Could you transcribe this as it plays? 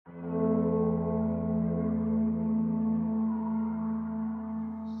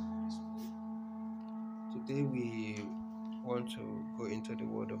Today we want to go into the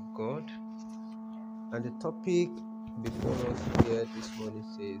Word of God, and the topic before us here this morning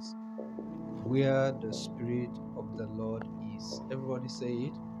says, "Where the Spirit of the Lord is." Everybody say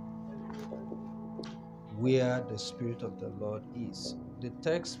it. Where the Spirit of the Lord is. The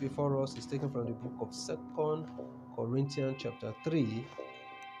text before us is taken from the book of 2 Corinthians chapter 3,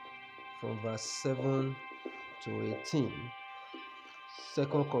 from verse 7 to 18.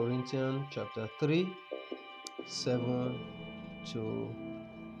 2 Corinthians chapter 3, 7 to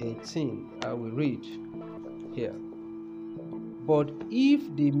 18. I will read here. But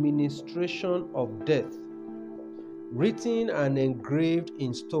if the ministration of death, written and engraved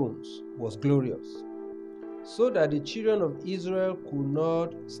in stones, was glorious, so that the children of Israel could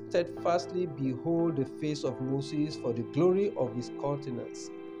not steadfastly behold the face of Moses for the glory of his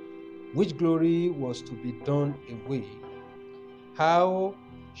countenance, which glory was to be done away, how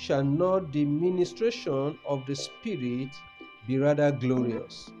shall not the ministration of the Spirit be rather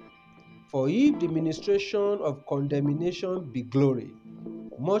glorious? For if the ministration of condemnation be glory,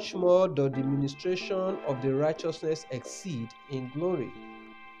 much more does the ministration of the righteousness exceed in glory.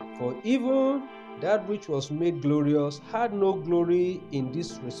 For even that which was made glorious had no glory in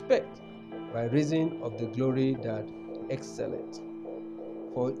this respect, by reason of the glory that excelleth.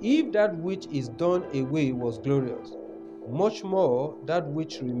 For if that which is done away was glorious, much more that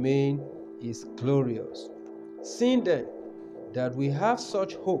which remains is glorious. Seeing then that we have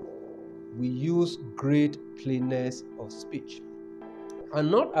such hope, we use great plainness of speech,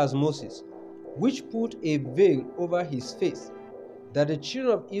 and not as Moses, which put a veil over his face, that the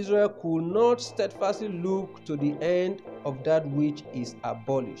children of Israel could not steadfastly look to the end of that which is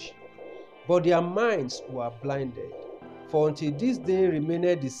abolished. But their minds were blinded. For until this day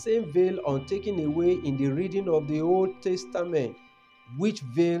remaineth the same veil untaken away in the reading of the Old Testament, which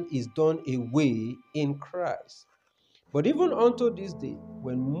veil is done away in Christ. But even unto this day,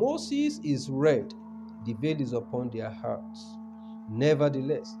 when Moses is read, the veil is upon their hearts.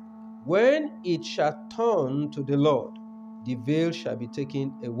 Nevertheless, when it shall turn to the Lord, the veil shall be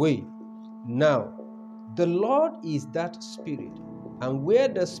taken away. Now, the Lord is that Spirit, and where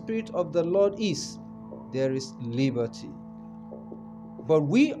the Spirit of the Lord is, there is liberty. But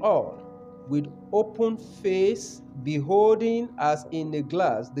we all, with open face, beholding as in a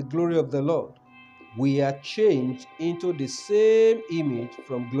glass the glory of the Lord, we are changed into the same image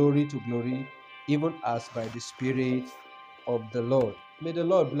from glory to glory, even as by the Spirit of the Lord. May the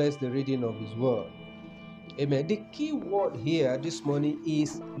Lord bless the reading of His word. Amen. The key word here this morning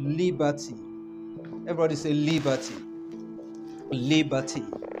is liberty. Everybody say liberty. Liberty.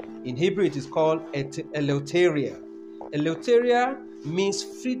 In Hebrew, it is called eleuteria. Eleuteria means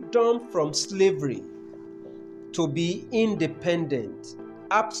freedom from slavery, to be independent,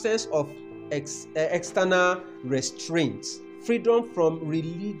 absence of external restraints, freedom from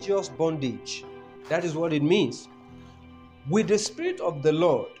religious bondage. That is what it means. With the Spirit of the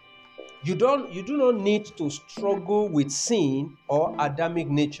Lord, you do not need to struggle with sin or Adamic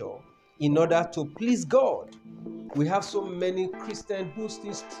nature in order to please God. We have so many Christians who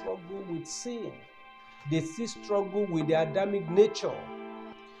still struggle with sin. They still struggle with the Adamic nature.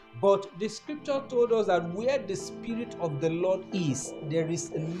 But the scripture told us that where the Spirit of the Lord is, there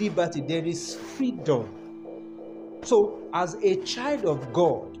is liberty, there is freedom. So, as a child of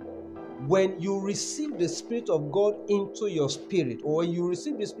God, when you receive the Spirit of God into your spirit, or when you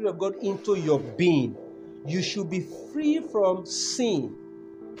receive the Spirit of God into your being, you should be free from sin.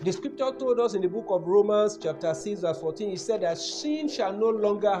 The scripture told us in the book of Romans chapter 6 verse 14, it said that sin shall no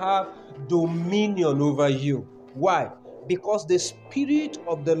longer have dominion over you. Why? Because the Spirit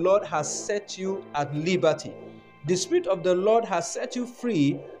of the Lord has set you at liberty. The Spirit of the Lord has set you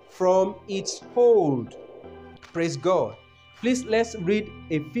free from its hold. Praise God. Please, let's read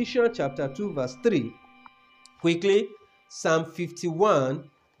Ephesians chapter 2 verse 3. Quickly, Psalm 51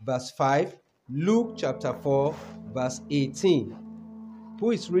 verse 5, Luke chapter 4 verse 18. Who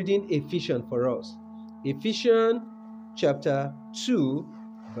is reading Ephesians for us? Ephesians chapter 2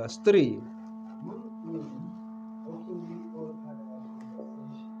 verse 3.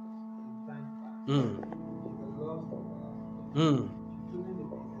 Mm. Mm.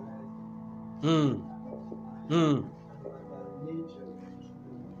 Mm. Mm.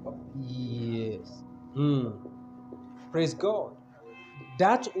 Yes. Praise God.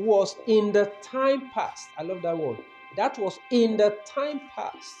 That was in the time past. I love that word. That was in the time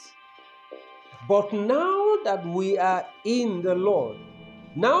past. But now that we are in the Lord,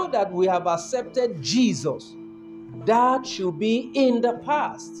 now that we have accepted Jesus, that should be in the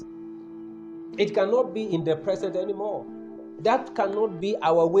past. It cannot be in the present anymore. That cannot be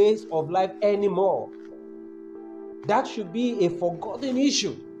our ways of life anymore. That should be a forgotten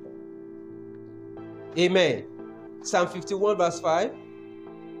issue. Amen. Psalm 51 verse 5.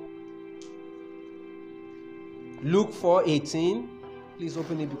 Luke 4:18. Please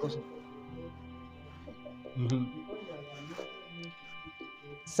open it because of...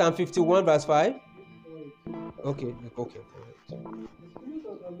 Psalm 51 verse 5. Okay.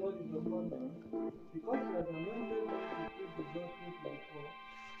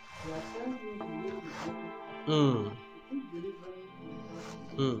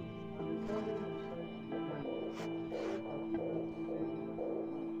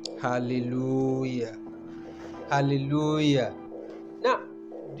 Hallelujah. Hallelujah. Now,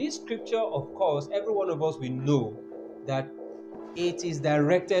 this scripture, of course, every one of us will know that it is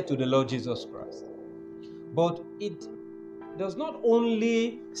directed to the Lord Jesus Christ. But it does not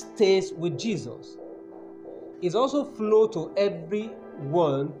only stay with Jesus. It also flows to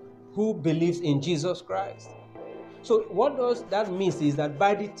everyone who believes in Jesus Christ. So what does that mean is that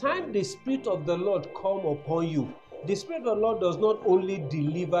by the time the Spirit of the Lord come upon you, the Spirit of the Lord does not only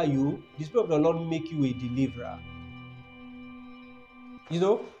deliver you, the Spirit of the Lord make you a deliverer. You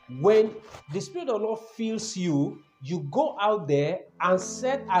know, when the Spirit of the Lord fills you, you go out there and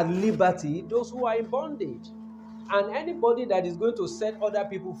set at liberty those who are in bondage. And anybody that is going to set other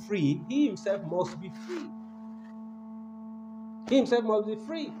people free, he himself must be free. He himself must be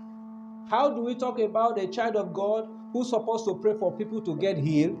free. How do we talk about a child of God who's supposed to pray for people to get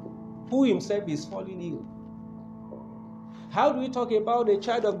healed, who himself is falling ill? How do we talk about a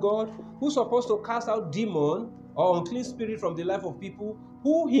child of God who's supposed to cast out demon or unclean spirit from the life of people,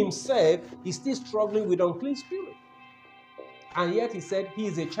 who himself is still struggling with unclean spirit? And yet he said he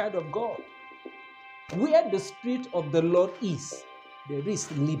is a child of God. Where the Spirit of the Lord is, there is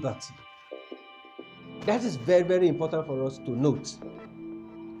liberty. That is very, very important for us to note.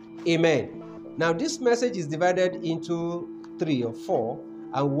 Amen. Now, this message is divided into 3 or 4,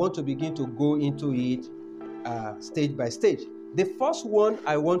 and we want to begin to go into it stage by stage. The first one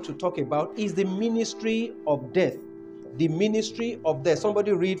I want to talk about is the ministry of death. The ministry of death.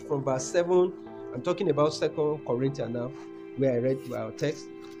 Somebody read from verse 7. I'm talking about 2 Corinthians now, where I read our text,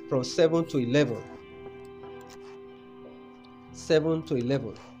 from 7 to 11. 7 to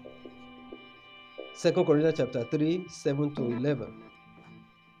 11. 2 Corinthians chapter 3, 7 to 11.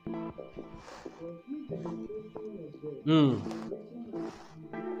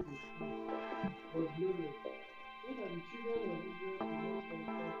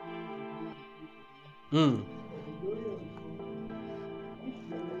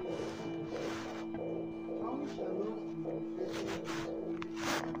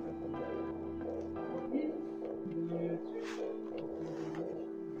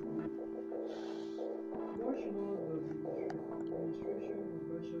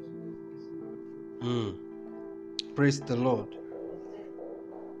 Praise the Lord.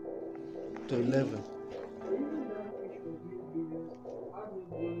 To 11.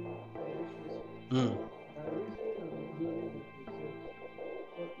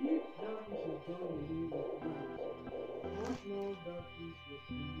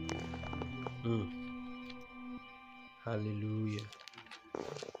 Hallelujah.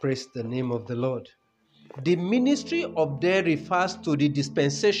 Praise the name of the Lord. The ministry of death refers to the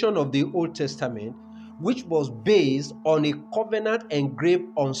dispensation of the Old Testament, which was based on a covenant engraved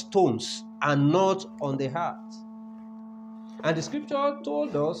on stones and not on the heart. And the scripture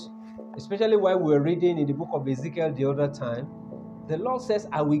told us, especially while we were reading in the book of Ezekiel the other time, the Lord says,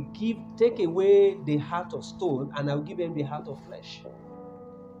 I will take away the heart of stone and I will give them the heart of flesh.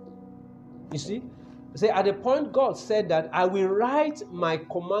 You see? At the point God said that I will write my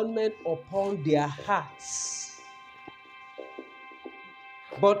commandment upon their hearts.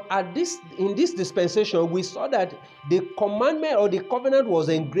 But in this dispensation, we saw that the commandment or the covenant was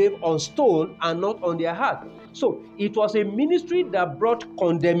engraved on stone and not on their heart. So it was a ministry that brought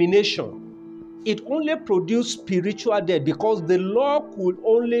condemnation. It only produced spiritual death because the law could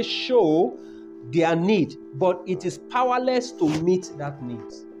only show their need, but it is powerless to meet that need.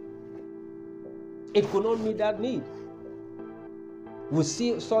 It could not meet that need. We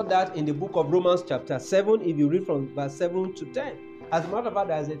saw that in the book of Romans chapter 7, if you read from verse 7 to 10. As a matter of fact,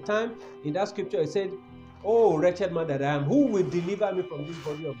 there's a time in that scripture it said, oh, wretched man that I am, who will deliver me from this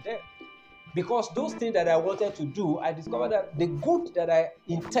body of death? Because those things that I wanted to do, I discovered that the good that I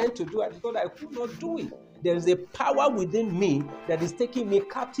intend to do, I discovered I could not do it. There is a power within me that is taking me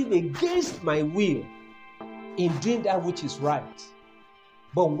captive against my will in doing that which is right.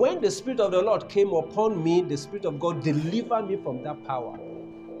 But when the Spirit of the Lord came upon me, the Spirit of God delivered me from that power.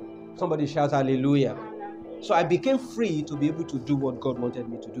 Somebody shout hallelujah. So I became free to be able to do what God wanted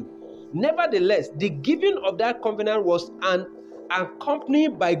me to do. Nevertheless, the giving of that covenant was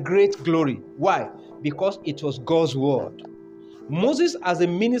accompanied by great glory. Why? Because it was God's word. Moses, as a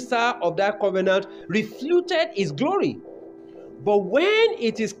minister of that covenant, refuted his glory. But when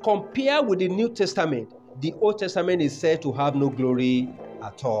it is compared with the New Testament, the Old Testament is said to have no glory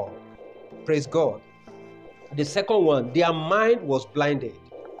at all. Praise God. The second one, their mind was blinded.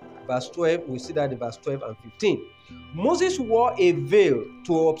 Verse 12, we see that in verse 12 and 15. Moses wore a veil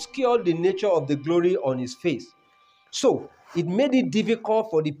to obscure the nature of the glory on his face. So it made it difficult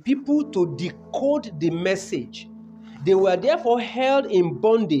for the people to decode the message. They were therefore held in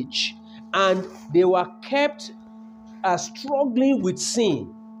bondage, and they were kept struggling with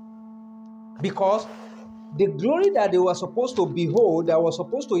sin, because the glory that they were supposed to behold, that was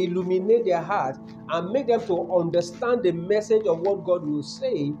supposed to illuminate their heart and make them to understand the message of what God will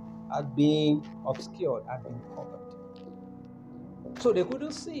say, had been obscured, had been covered. So they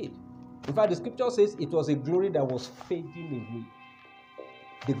couldn't see it. In fact, the scripture says it was a glory that was fading away.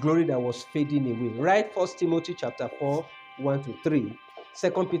 The glory that was fading away. Right? 1 Timothy chapter 4, 1 to 3.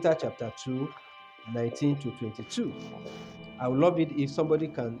 2 Peter chapter 2, 19 to 22. I would love it if somebody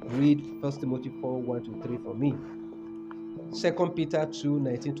can read 1 Timothy 4, 1 to 3 for me. 2 Peter 2,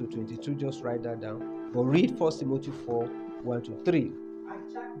 19 to 22. Just write that down. But read 1 Timothy 4, 1 to 3.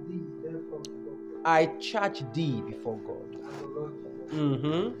 I charge thee before God.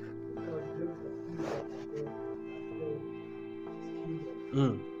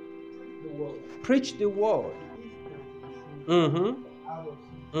 Preach the word.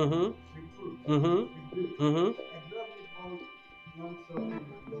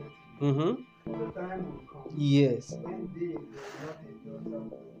 Yes.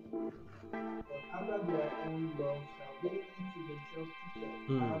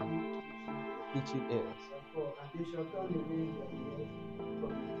 Teaching else.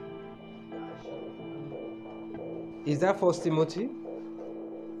 Is that 1 Timothy?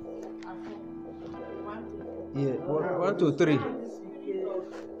 Yeah, 1 to 3.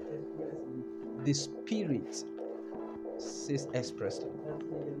 The Spirit says expressly.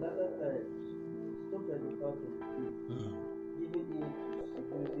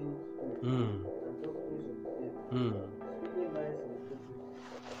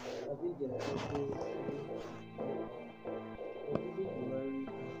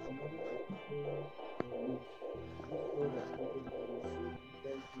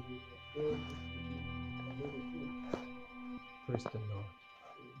 Praise the Lord.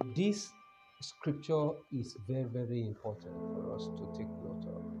 This scripture is very, very important for us to take note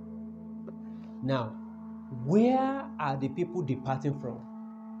of. Now, where are the people departing from?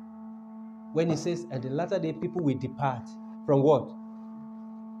 When it says, at the latter day, people will depart from what?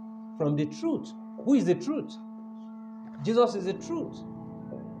 From the truth. Who is the truth? Jesus is the truth.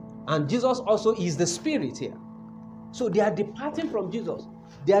 And Jesus also is the Spirit here. So they are departing from Jesus.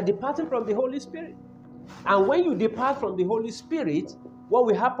 They are departing from the Holy Spirit. And when you depart from the Holy Spirit, what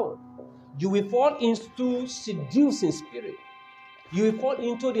will happen? You will fall into seducing spirit. You will fall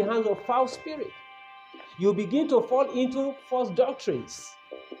into the hands of foul spirit. You begin to fall into false doctrines.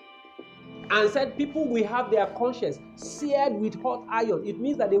 And said people will have their conscience seared with hot iron. It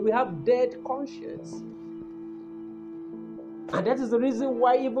means that they will have dead conscience. And that is the reason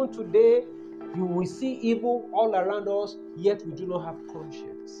why even today you will see evil all around us, yet we do not have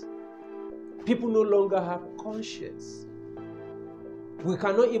conscience. People no longer have conscience. We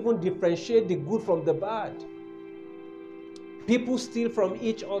cannot even differentiate the good from the bad. People steal from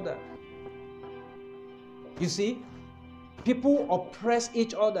each other. You see, people oppress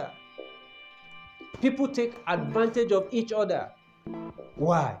each other. People take advantage of each other.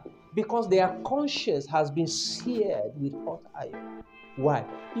 Why? Because their conscience has been seared with hot iron. Why?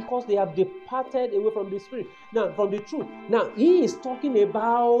 Because they have departed away from the Spirit. Now, from the truth. Now, he is talking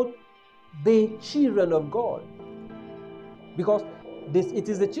about the children of God. Because it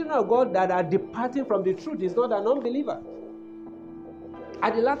is the children of God that are departing from the truth. It's not an unbeliever.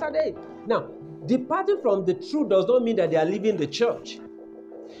 At the latter day. Now, departing from the truth does not mean that they are leaving the church.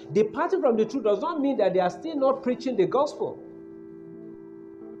 Departing from the truth does not mean that they are still not preaching the gospel.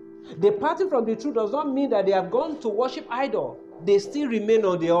 Departing from the truth does not mean that they have gone to worship idol. They still remain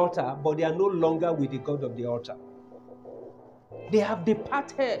on the altar, but they are no longer with the God of the altar. They have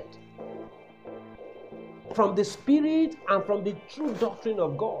departed from the Spirit and from the true doctrine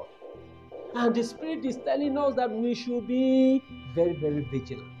of God. And the Spirit is telling us that we should be very, very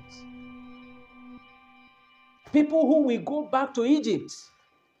vigilant. People who will go back to Egypt.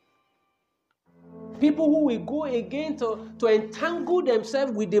 People who will go again to entangle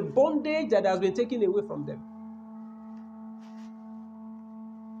themselves with the bondage that has been taken away from them.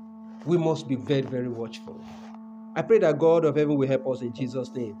 We must be very, very watchful. I pray that God of heaven will help us in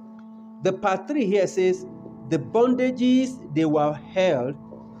Jesus' name. The part 3 here says, the bondages they were held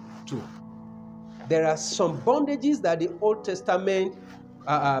to. There are some bondages that the Old Testament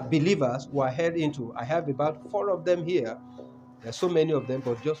believers were held into. I have about 4 of them here. There are so many of them,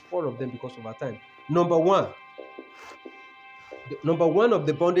 but just 4 of them because of our time. Number one of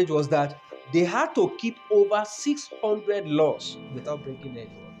the bondage was that they had to keep over 600 laws without breaking any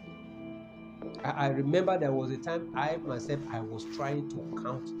one. I remember there was a time I was trying to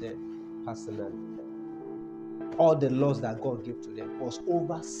count them personally. All the laws that God gave to them was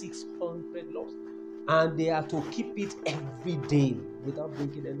over 600 laws. And they are to keep it every day without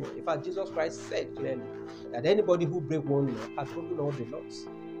breaking any. In fact, Jesus Christ said clearly that anybody who breaks one law has broken all the laws.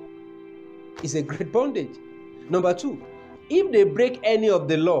 It's a great bondage. Number 2, if they break any of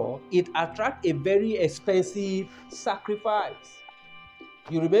the law, it attracts a very expensive sacrifice.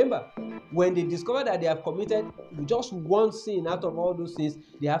 You remember, when they discover that they have committed just one sin out of all those sins,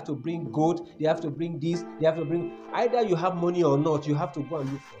 they have to bring goat, they have to bring this, they have to bring, either you have money or not, you have to go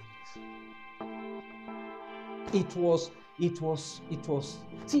and look for it. It was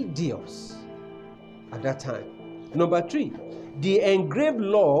tedious at that time. Number 3, the engraved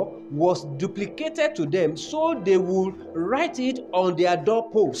law was duplicated to them, so they would write it on their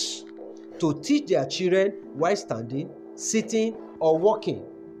doorposts to teach their children while standing, sitting, or walking.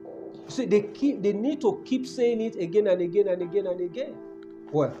 So they need to keep saying it again and again and again and again.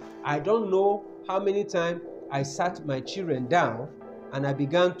 Well, I don't know how many times I sat my children down and I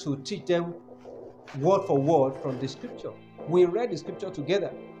began to teach them word for word from the scripture. We read the scripture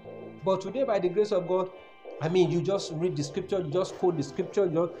together. But today, by the grace of God, you just read the scripture, you just quote the scripture.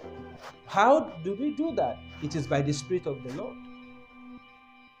 How do we do that? It is by the Spirit of the Lord.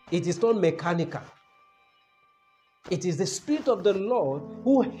 It is not mechanical. It is the Spirit of the Lord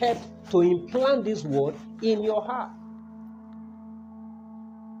who helped to implant this word in your heart.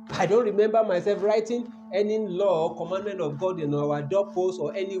 I don't remember myself writing any law or commandment of God in our doorpost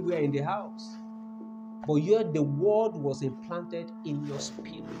or anywhere in the house. But yet the word was implanted in your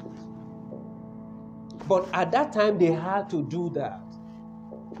spirit. But at that time they had to do that.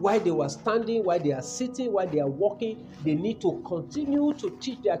 While they were standing, while they are sitting, while they are walking, they need to continue to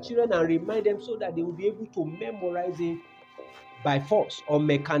teach their children and remind them so that they will be able to memorize it by force or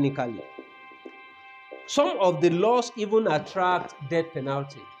mechanically. Some of the laws even attract death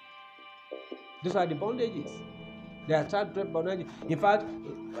penalty. These are the bondages. They attract death penalty. In fact,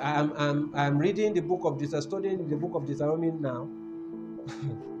 I'm reading the book of Deuteronomy, studying the book of Deuteronomy now.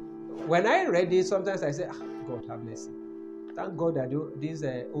 When I read it, sometimes I say, God have mercy. Thank God that this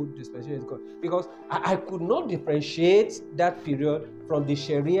old dispensation is gone. Because I could not differentiate that period from the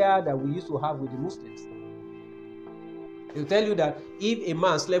Sharia that we used to have with the Muslims. They'll tell you that if a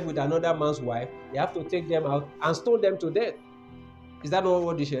man slept with another man's wife, they have to take them out and stone them to death. Is that not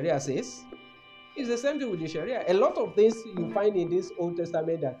what the Sharia says? It's the same thing with the Sharia. A lot of things you find in this Old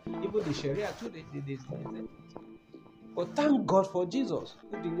Testament that even the Sharia too, they say. But thank God for Jesus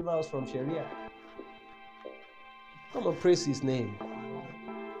who delivered us from Sharia. Come and praise his name.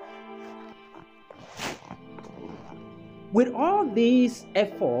 With all this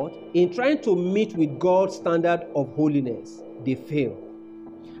effort in trying to meet with God's standard of holiness, they fail.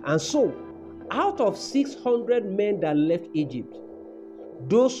 And so, out of 600 men that left Egypt,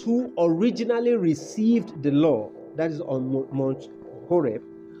 those who originally received the law, that is on Mount Horeb,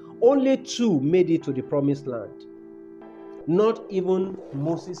 only 2 made it to the promised land. Not even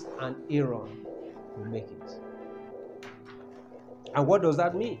Moses and Aaron will make it. And what does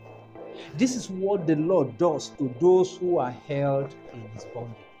that mean? This is what the Lord does to those who are held in his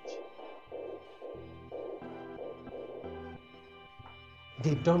bondage.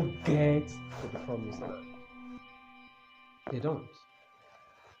 They don't get to the promised land. They don't.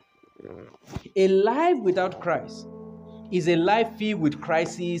 A life without Christ is a life filled with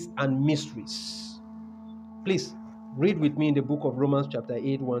crises and mysteries. Please read with me in the book of Romans chapter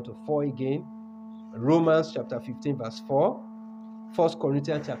 8, 1-4 again. Romans chapter 15, verse 4. 1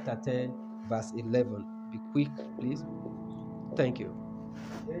 Corinthians chapter 10, verse 11. Be quick, please. Thank you.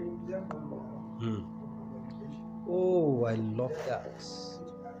 Oh, I love that.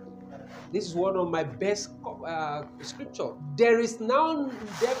 This is one of my best scripture. There is now,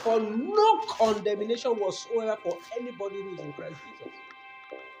 therefore, no condemnation whatsoever for anybody who is in Christ Jesus.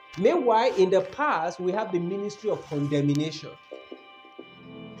 Meanwhile, in the past, we have the ministry of condemnation.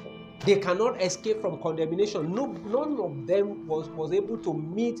 They cannot escape from condemnation. None of them was able to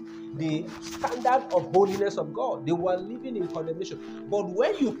meet the standard of holiness of God. They were living in condemnation. But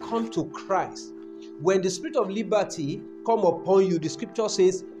when you come to Christ, when the Spirit of liberty come upon you, the scripture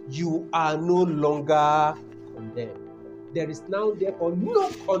says, you are no longer condemned. There is now, therefore, no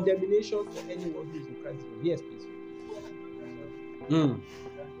condemnation for anyone who is in Christ. Yes, please.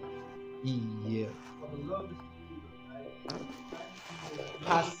 Yeah.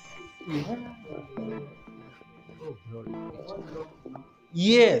 Oh, glory.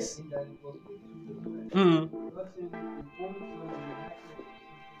 Yes.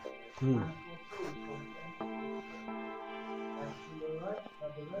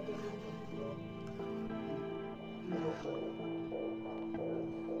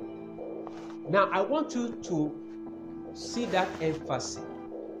 Now, I want you to see that emphasis.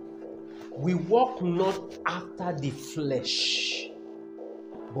 We walk not after the flesh,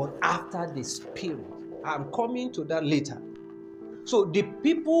 but after the spirit. I'm coming to that later. So the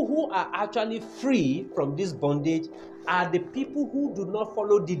people who are actually free from this bondage are the people who do not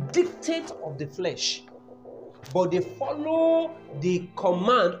follow the dictate of the flesh, but they follow the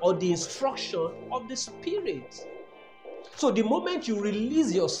command or the instruction of the spirit. So the moment you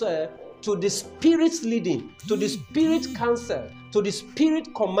release yourself to the spirit's leading, to the spirit counsel, to the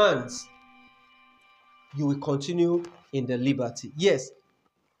spirit commands, you will continue in the liberty. Yes.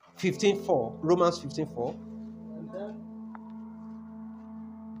 15:4, Romans 15:4.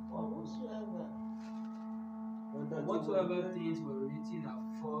 Whatsoever things were written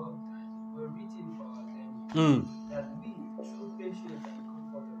aforetime were written for our learning, that we, through patience and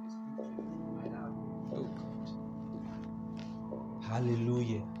comfort of the Scripture, might have hope.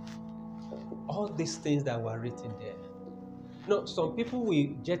 Hallelujah. All these things that were written there. No, some people will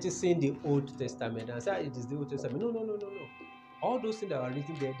jettison the Old Testament and say it is the Old Testament. No. All those things that are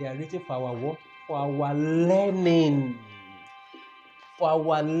written there, they are written for our work, for our learning. For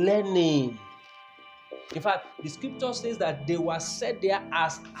our learning. In fact, the scripture says that they were set there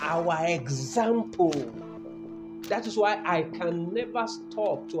as our example. That is why I can never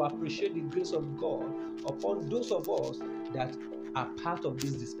stop to appreciate the grace of God upon those of us that are part of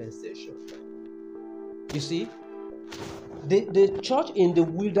this dispensation. You see, the church in the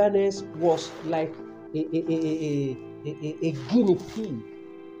wilderness was like a guinea pig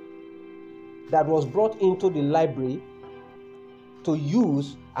that was brought into the library to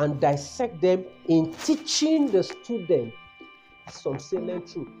use and dissect them in teaching the student some salient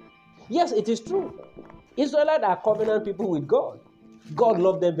truth. Yes, it is true. Israelites are covenant people with God. God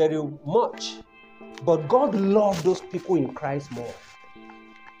loved them very much. But God loved those people in Christ more.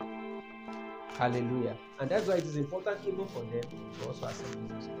 Hallelujah. And that's why it is important even for them to also accept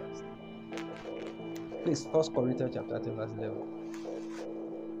Jesus Christ. Please, 1 Corinthians chapter 10, verse 11.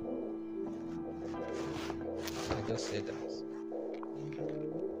 I just said that.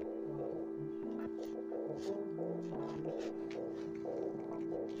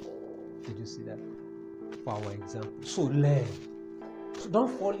 Did you see that? For our example. So learn. So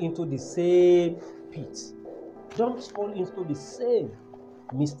don't fall into the same pit. Don't fall into the same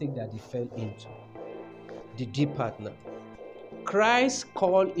mistake that they fell into. The deep partner. Christ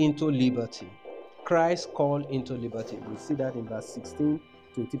called into liberty. Christ called into liberty. We see that in verse 16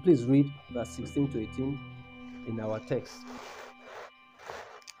 to 18. Please read verse 16 to 18 in our text.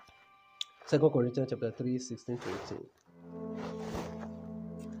 2 Corinthians chapter 3, 16 to 18.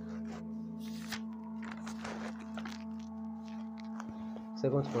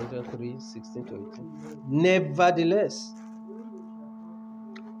 Second Corinthians 3, 16 to 18. Nevertheless,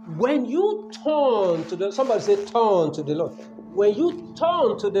 when you turn to the, somebody say turn to the Lord. When you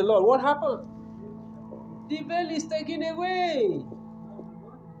turn to the Lord, what happened? The veil is taken away.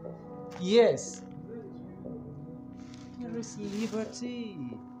 Yes. There is liberty.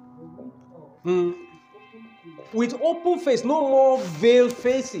 With open face, no more veiled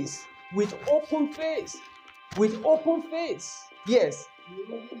faces. With open face. With open face. Yes.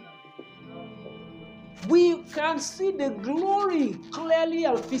 We can see the glory clearly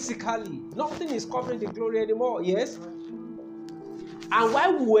and physically. Nothing is covering the glory anymore. Yes. And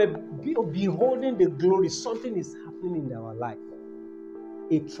while we were beholding the glory, something is happening in our life.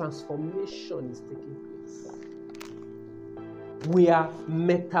 A transformation is taking place. We are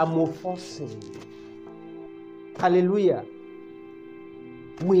metamorphosing. Hallelujah.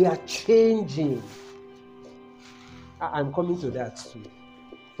 We are changing. I'm coming to that too.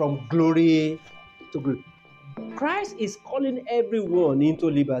 From glory to glory. Christ is calling everyone into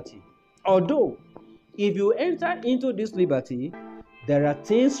liberty. Although, if you enter into this liberty, there are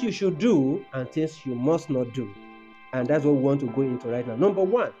things you should do and things you must not do. And that's what we want to go into right now. Number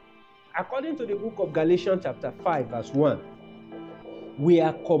one, according to the book of Galatians chapter 5 verse 1, we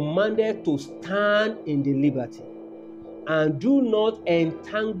are commanded to stand in the liberty and do not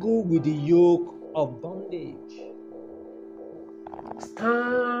entangle with the yoke of bondage.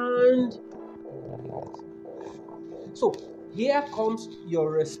 Stand. So here comes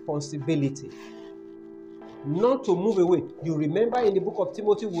your responsibility. Not to move away. You remember in the book of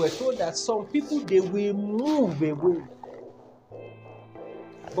Timothy, we were told that some people, they will move away.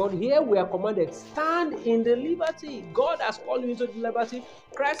 But here we are commanded, stand in the liberty. God has called you into the liberty.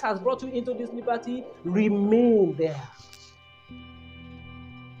 Christ has brought you into this liberty. Remain there.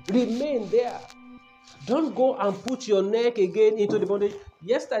 Remain there. Don't go and put your neck again into the bondage.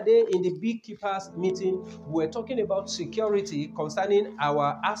 Yesterday in the beekeepers meeting, we were talking about security concerning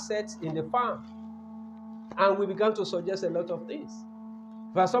our assets in the farm. And we began to suggest a lot of things.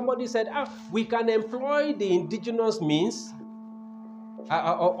 But somebody said, we can employ the indigenous means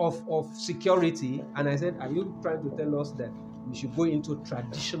of security. And I said, are you trying to tell us that we should go into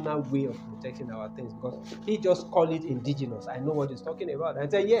traditional way of protecting our things? Because he just called it indigenous. I know what he's talking about. I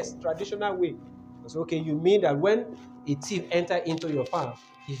said, yes, traditional way. I said, okay, you mean that when a thief enter into your farm,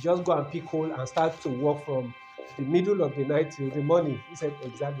 he just go and pick hole and start to walk from the middle of the night till the morning? He said,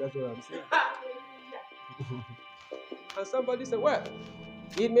 exactly, that's what I'm saying. And somebody said, well,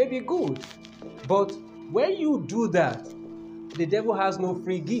 it may be good, but when you do that, the devil has no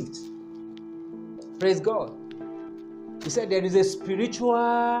free gift. Praise God. He said there is a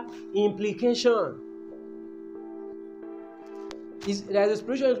spiritual implication. There is a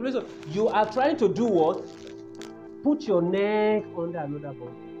spiritual implication. You are trying to do what? Put your neck under another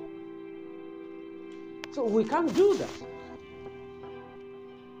body. So we can't do that.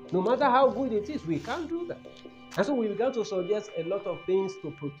 No matter how good it is, we can't do that. And so we began to suggest a lot of things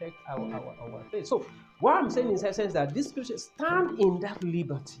to protect our faith. So what I'm saying in essence that this scripture, stand in that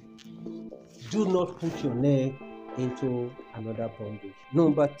liberty. Do not put your neck into another bondage.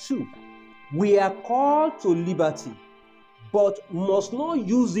 Number 2, we are called to liberty, but must not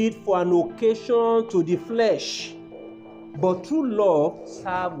use it for an occasion to the flesh, but through love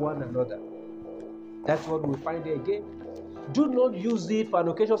serve one another. That's what we find there again. Do not use it for an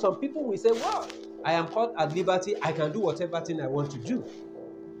occasion. Some people will say, well, I am called at liberty. I can do whatever thing I want to do.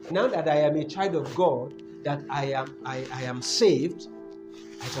 Now that I am a child of God, that I am saved,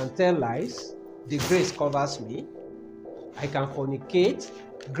 I can tell lies. The grace covers me. I can fornicate.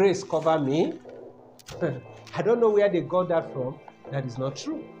 Grace covers me. I don't know where they got that from. That is not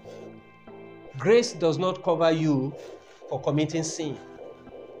true. Grace does not cover you for committing sin.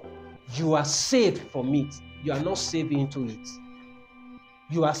 You are saved from it. You are not saved into it.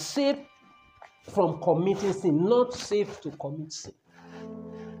 You are saved from committing sin, not saved to commit sin.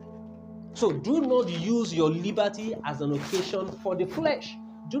 So do not use your liberty as an occasion for the flesh.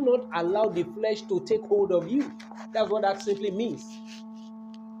 Do not allow the flesh to take hold of you. That's what that simply means.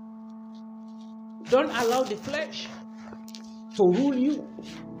 Don't allow the flesh to rule you.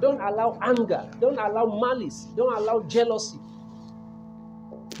 Don't allow anger. Don't allow malice. Don't allow jealousy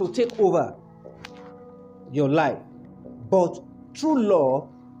to take over your life. But through love,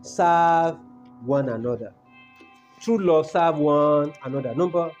 serve one another. Through love, serve one another.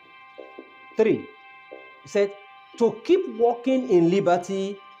 Number 3, he said, to keep walking in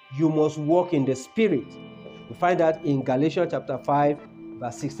liberty, you must walk in the Spirit. We find that in Galatians chapter 5,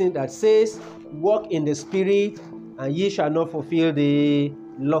 verse 16, that says, walk in the Spirit, and ye shall not fulfill the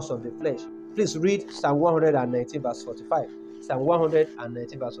lust of the flesh. Please read Psalm 119, verse 45. Psalm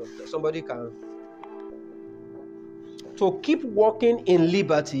 119, verse 45. Somebody can. To keep walking in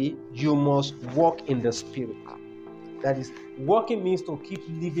liberty, you must walk in the Spirit. That is, walking means to keep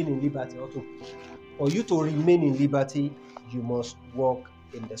living in liberty, or for you to remain in liberty, you must walk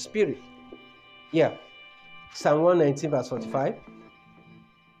in the Spirit. Yeah. Psalm 119, verse 45.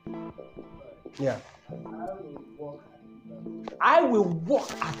 Yeah. I will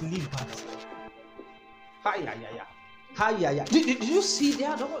walk at liberty. Did you see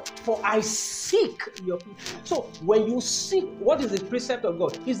there? For I seek your people. So when you seek, what is the precept of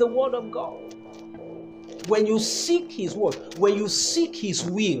God? It's the word of God. When you seek his word, when you seek his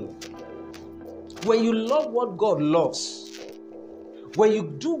will, when you love what God loves, when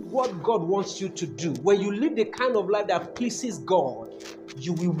you do what God wants you to do, when you live the kind of life that pleases God,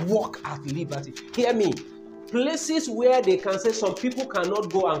 you will walk at liberty. Hear me. Places where they can say some people cannot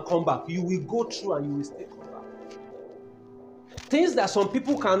go and come back, you will go through and you will still come back. Things that some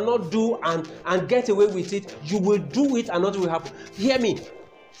people cannot do and get away with it, you will do it and nothing will happen. Hear me.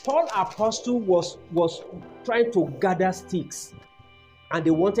 Paul Apostle was trying to gather sticks, and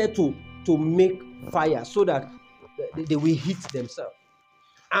they wanted to make fire so that they will heat themselves.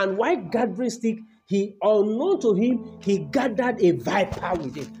 And while gathering stick, unknown to him, he gathered a viper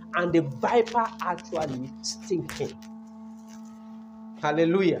with him, and the viper actually stung him.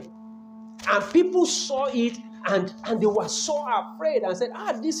 Hallelujah. And people saw it, And they were so afraid and said,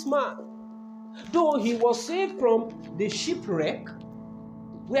 this man, though he was saved from the shipwreck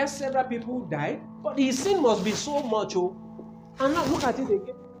where several people died, but his sin must be so much. And now look at it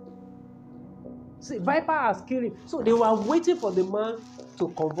again. See, viper has killed him. So they were waiting for the man to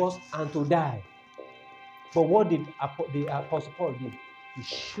convulse and to die. But what did the Apostle Paul do? He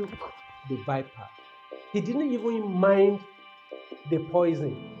shook the viper. He didn't even mind the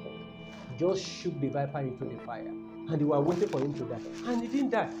poison. He just shook the viper into the fire. And they were waiting for him to die. And he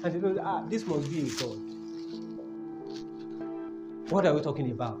didn't die. And they thought, this must be a God. What are we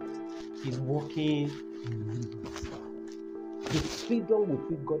talking about? He's walking in liberty. The freedom with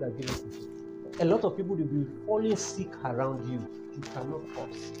which God has given to you. A lot of people will be falling sick around you. You cannot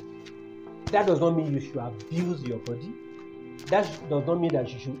force. That does not mean you should abuse your body. That does not mean that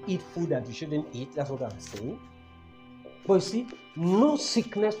you should eat food that you shouldn't eat. That's what I'm saying. But you see, no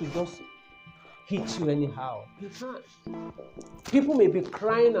sickness will just hit you anyhow. You can't. People may be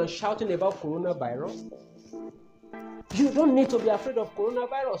crying and shouting about coronavirus. You don't need to be afraid of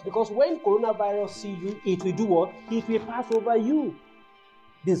coronavirus, because when coronavirus sees you, it will do what? It will pass over you.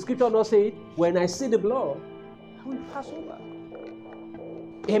 The scripture not say, when I see the blood, I will pass over.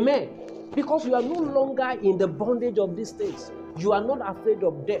 Amen. Because you are no longer in the bondage of these things. You are not afraid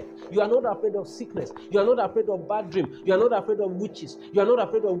of death. You are not afraid of sickness. You are not afraid of bad dreams. You are not afraid of witches. You are not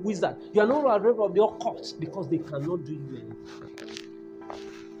afraid of wizards. You are not afraid of the occult, because they cannot do you anything.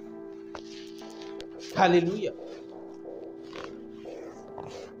 Hallelujah.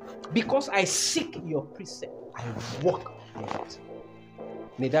 Because I seek your precept, I walk in it.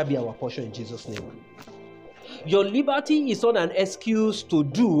 May that be our portion in Jesus' name. Your liberty is not an excuse to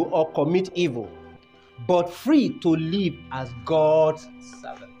do or commit evil, but free to live as God's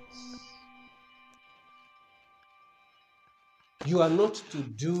servants. You are not to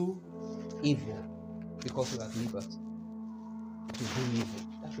do evil because you have liberty to do evil.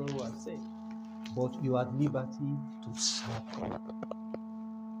 That's not what I'm saying. But you have liberty to serve God,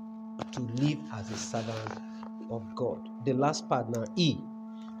 to live as a servant of God. The last part now, E.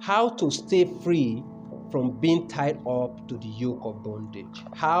 How to stay free from being tied up to the yoke of bondage.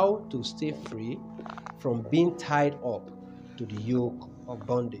 How to stay free from being tied up to the yoke of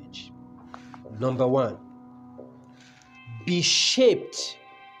bondage. Number 1, be shaped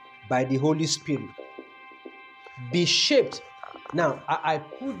by the Holy Spirit. Be shaped. Now, I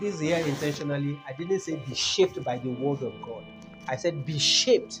put this here intentionally. I didn't say be shaped by the word of God. I said be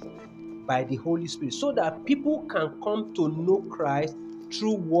shaped by the Holy Spirit, so that people can come to know Christ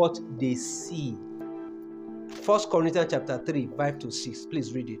through what they see. 1 Corinthians chapter 3, 5-6.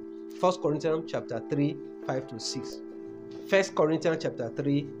 Please read it. 1 Corinthians chapter 3, 5-6. 1 Corinthians chapter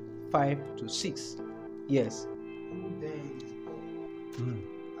 3, 5-6. Yes. Who then is Paul?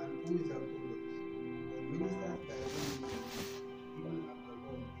 And who is Apollos? And ministers by whom, even after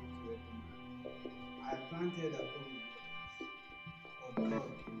God gave to every man. I planted upon the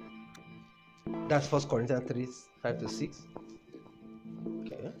waters, but God. That's 1 Corinthians 3, 5-6.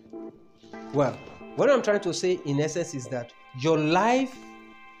 Okay. Well, what I'm trying to say in essence is that your life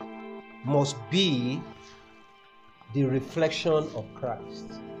must be the reflection of Christ.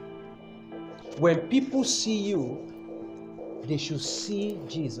 When people see you, they should see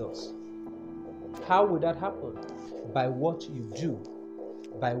Jesus. How would that happen? By what you do,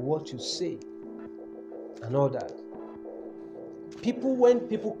 by what you say, and all that. When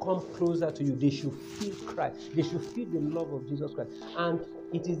people come closer to you, they should feel Christ. They should feel the love of Jesus Christ. And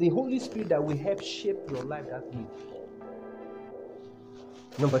it is the Holy Spirit that will help shape your life that way.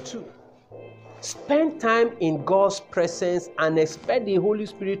 Number 2, spend time in God's presence and expect the Holy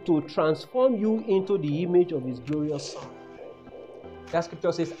Spirit to transform you into the image of His glorious Son. That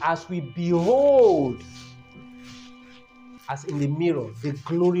scripture says, as we behold, as in the mirror, the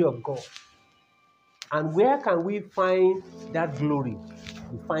glory of God. And where can we find that glory?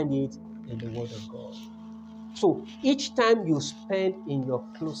 We find it in the Word of God. So each time you spend in your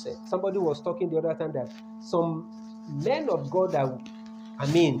closet, somebody was talking the other time that some men of God are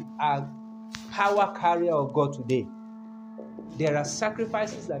power carrier of God today. There are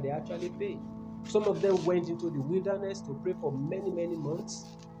sacrifices that they actually pay. Some of them went into the wilderness to pray for many, many months.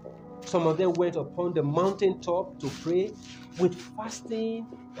 Some of them went upon the mountaintop to pray with fasting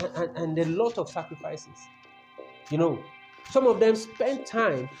and a lot of sacrifices. You know, some of them spend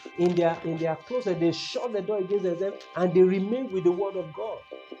time in their closet. They shut the door against themselves and they remain with the Word of God.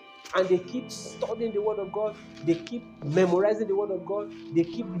 And they keep studying the Word of God. They keep memorizing the Word of God. They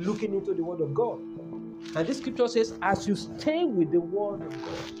keep looking into the Word of God. And this scripture says, as you stay with the Word of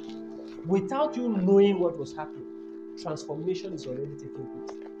God, without you knowing what was happening, transformation is already taking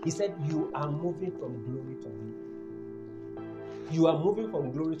place. He said, you are moving from glory to glory. You are moving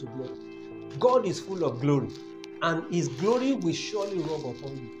from glory to glory. God is full of glory, and his glory will surely rub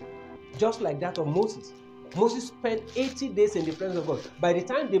upon you. Just like that of Moses. Moses spent 80 days in the presence of God. By the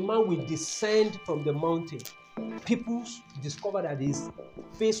time the man will descend from the mountain, people discovered that his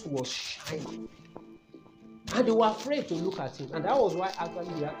face was shining. And they were afraid to look at him. And that was why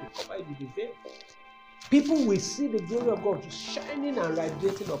actually we had to cover it with the veil. People will see the glory of God shining and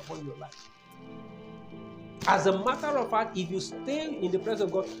radiating upon your life. As a matter of fact, if you stay in the presence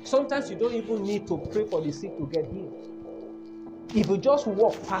of God, sometimes you don't even need to pray for the sick to get healed. If you just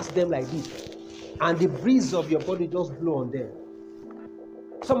walk past them like this, and the breeze of your body just blow on them,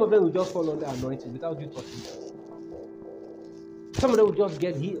 some of them will just fall under anointing without you touching them. Some of them will just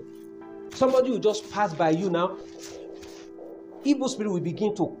get healed. Somebody will just pass by you now. Evil spirit will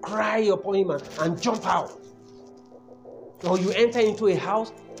begin to cry upon him and jump out. Or you enter into a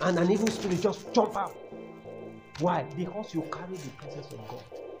house and an evil spirit just jump out. Why? Because you carry the presence of God.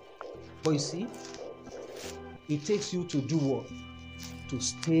 But you see, it takes you to do what? To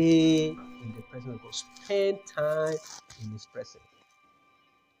stay in the presence of God. Spend time in his presence.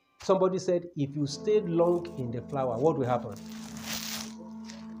 Somebody said, if you stayed long in the flower, what will happen?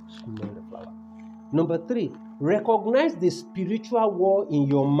 Smell the flower. Number 3, recognize the spiritual war in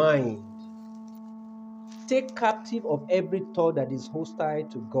your mind. Take captive of every thought that is hostile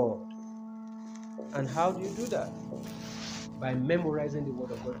to God. And how do you do that? By memorizing the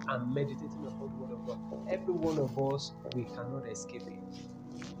word of God and meditating upon the word of God. Every one of us, we cannot escape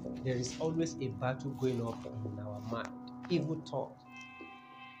it. There is always a battle going on in our mind. Evil thought.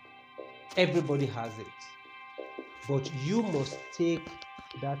 Everybody has it. But you must take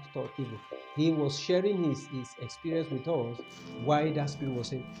that thought evil. He was sharing his experience with us, why that spirit was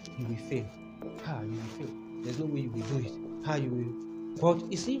saying, you will fail. You will fail. There's no way you will do it. You will.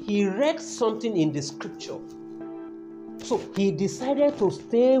 But you see, he read something in the scripture. So he decided to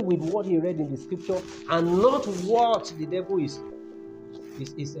stay with what he read in the scripture and not what the devil is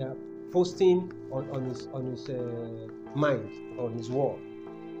posting on his mind, on his wall,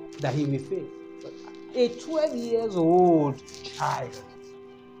 that he will fail. A 12-year-old child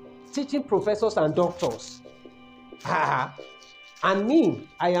teaching professors and doctors. And me,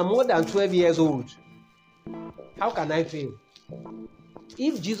 I am more than 12 years old. How can I fail?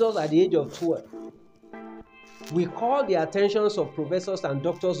 If Jesus at the age of 12 we call the attentions of professors and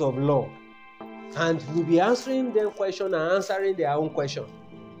doctors of law, and we'll be answering them questions and answering their own question.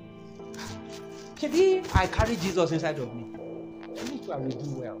 Maybe I carry Jesus inside of me. Me too, I will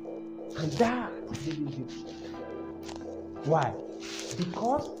do well. And that is really beautiful. Why?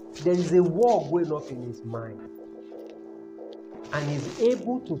 Because there is a war going on in his mind. And he's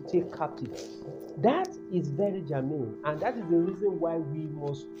able to take captive. That is very germane. And that is the reason why we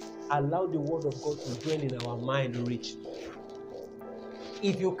must allow the word of God to dwell in our mind richly.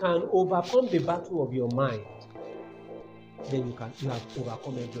 If you can overcome the battle of your mind, then you have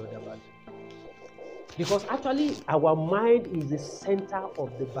overcome every other battle. Because actually, our mind is the center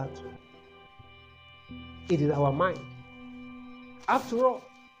of the battle. It is our mind. After all,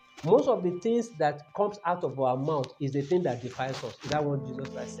 most of the things that comes out of our mouth is the thing that defiles us. Is that what Jesus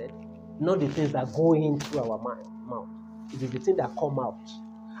Christ said? Not the things that go in through our mouth. It is the things that come out.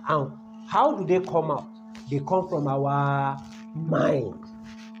 And how do they come out? They come from our mind.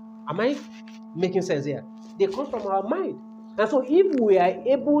 Am I making sense here? They come from our mind. And so if we are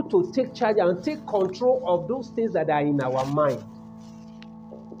able to take charge and take control of those things that are in our mind,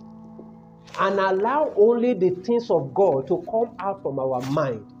 and allow only the things of God to come out from our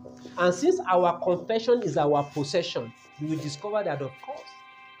mind, and since our confession is our possession, we will discover that, of course,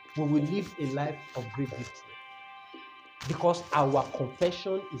 we will live a life of great victory. Because our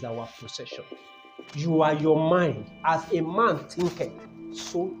confession is our possession. You are your mind. As a man thinketh,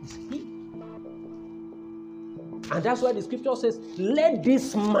 so is he. And that's why the scripture says, let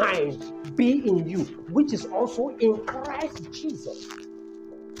this mind be in you, which is also in Christ Jesus.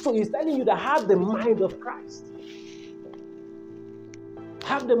 So he's telling you to have the mind of Christ.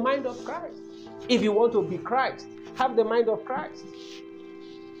 Have the mind of Christ. If you want to be Christ, have the mind of Christ.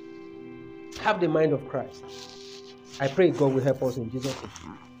 Have the mind of Christ. I pray God will help us in Jesus'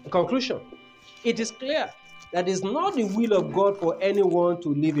 name. In conclusion, it is clear that it is not the will of God for anyone to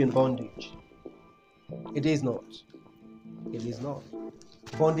live in bondage. It is not. It is not.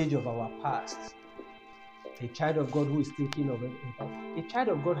 Bondage of our past. A child of God who is thinking of it. A child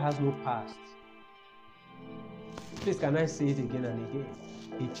of God has no past. Please, can I say it again and again?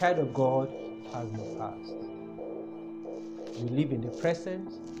 A child of God has no past. We live in the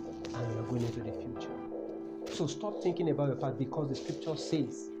present and we are going into the future. So stop thinking about your past, because the scripture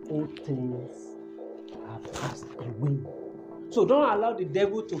says all things are passed away. So don't allow the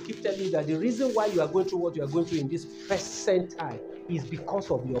devil to keep telling you that the reason why you are going through what you are going through in this present time is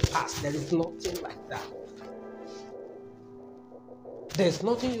because of your past. There is nothing like that. There's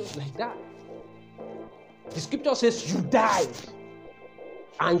nothing like that. The scripture says you died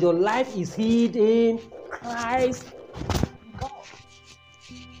and your life is hid in Christ God.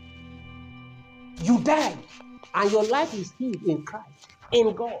 You died and your life is hid in Christ,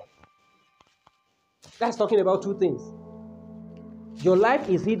 in God. That's talking about two things. Your life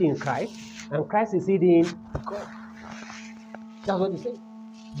is hid in Christ and Christ is hid in God. That's what he says.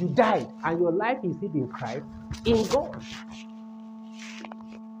 You died and your life is hid in Christ, in God.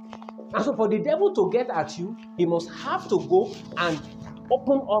 And so for the devil to get at you, he must have to go and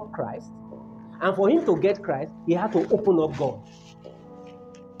open up Christ. And for him to get Christ, he had to open up God.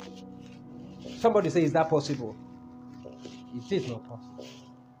 Somebody say, is that possible? It is not possible.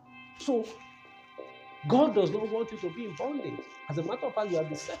 So, God does not want you to be in bondage. As a matter of fact, you have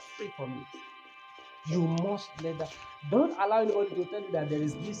been set free from it. You must let that. Don't allow anybody to tell you that there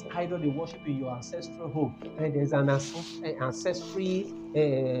is this idol they worship in your ancestral home, and there's an ancestry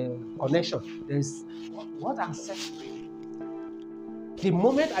connection. There's what ancestry? The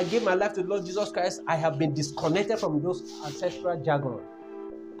moment I gave my life to the Lord Jesus Christ, I have been disconnected from those ancestral jargon.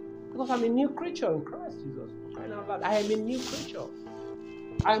 Because I'm a new creature in Christ Jesus. I am a new creature.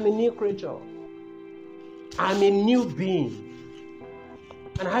 I am a new creature. I'm a new being.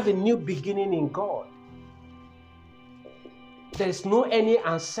 And I have a new beginning in God. There's no any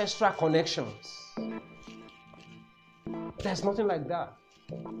ancestral connections. There's nothing like that.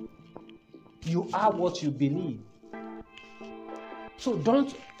 You are what you believe. So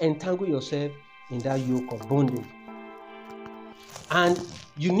don't entangle yourself in that yoke of bondage. And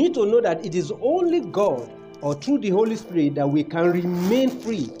you need to know that it is only God or through the Holy Spirit that we can remain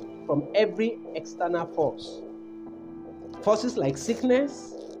free from every external force. Forces like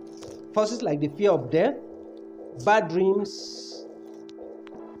sickness, forces like the fear of death, bad dreams,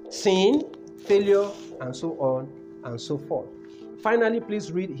 sin, failure, and so on and so forth. Finally,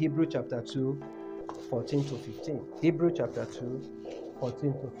 please read Hebrews chapter 2, 14 to 15. Hebrews chapter 2,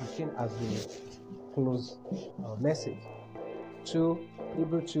 14 to 15 as we close our message.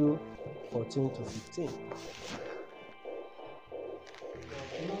 Hebrews 2, 14 to 15.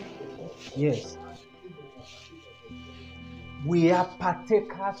 Yes. We are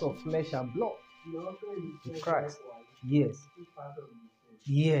partakers of flesh and blood with Christ. Yes.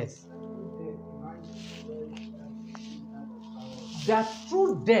 Yes. That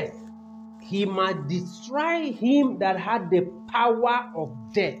through death he might destroy him that had the power of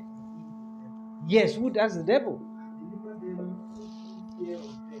death. Yes, who does the devil?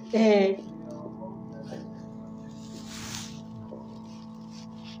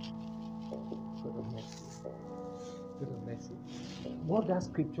 What that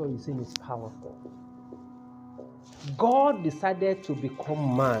scripture is saying is powerful. God decided to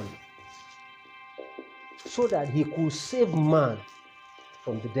become man so that he could save man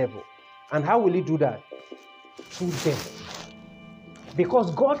from the devil. And how will he do that? Through death.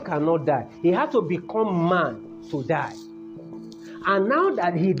 Because God cannot die. He had to become man to die. And now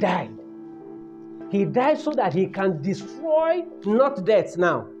that he died so that he can destroy not death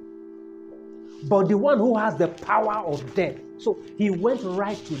now, but the one who has the power of death. So he went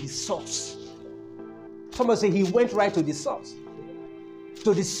right to the source. Somebody say he went right to the source.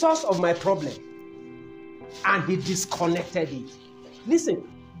 To the source of my problem. And he disconnected it. Listen,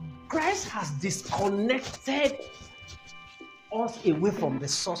 Christ has disconnected us away from the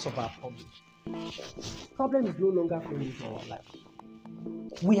source of our problem. Problem is no longer coming into our life.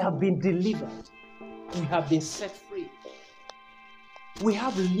 We have been delivered. We have been set free. We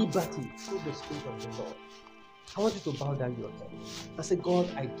have liberty through the Spirit of the Lord. I want you to bow down your head and say, God,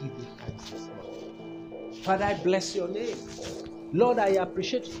 I give you thanks this morning. Father, I bless your name. Lord, I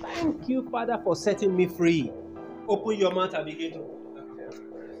appreciate you. Thank you, Father, for setting me free. Open your mouth and begin to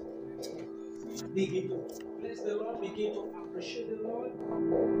bless the Lord. Begin to appreciate the Lord.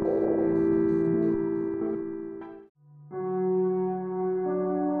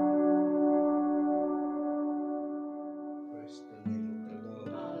 Praise the name of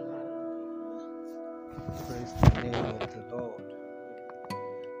the Lord. Praise the name of the Lord.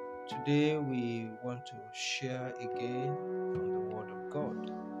 Today we want to share again from the Word of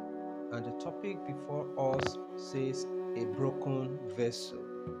God. And the topic before us says a broken vessel.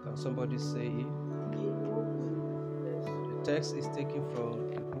 Can somebody say it? The text is taken from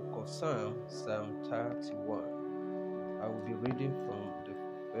the book of Psalm 31. I will be reading from the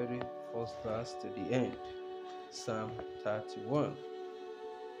very first verse to the end. Psalm 31.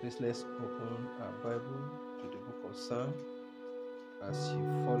 Please let's open our Bible to the book of Psalm as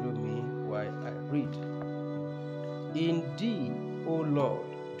you follow me while I read. In thee, O Lord,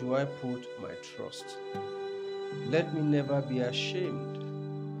 do I put my trust. Let me never be ashamed.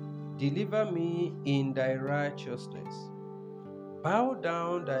 Deliver me in thy righteousness. Bow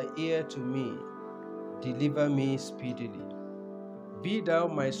down thy ear to me. Deliver me speedily. Be thou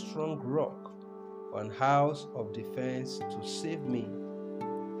my strong rock, an house of defense to save me.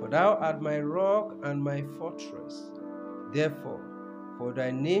 For thou art my rock and my fortress. Therefore, for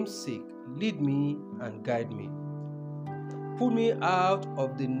thy name's sake, lead me and guide me. Pull me out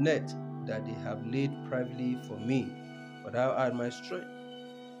of the net that they have laid privily for me, for thou art my strength.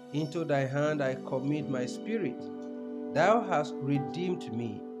 Into thy hand I commit my spirit. Thou hast redeemed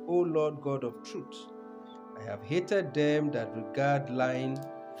me, O Lord God of truth. I have hated them that regard lying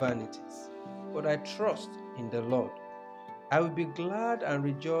vanities, but I trust in the Lord. I will be glad and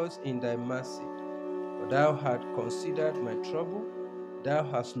rejoice in thy mercy. For thou hast considered my trouble, thou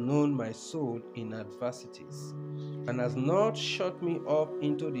hast known my soul in adversities, and hast not shut me up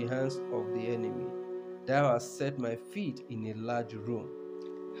into the hands of the enemy. Thou hast set my feet in a large room.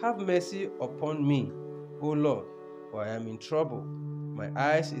 Have mercy upon me, O Lord, for I am in trouble. My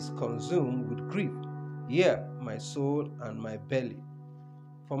eyes is consumed with grief, yea, my soul and my belly.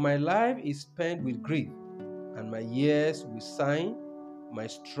 For my life is spent with grief, and my years with sighing. My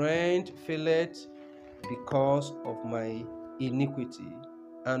strength faileth because of my iniquity,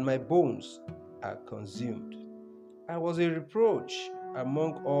 and my bones are consumed. I was a reproach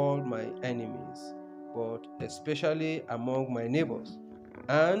among all my enemies, but especially among my neighbors,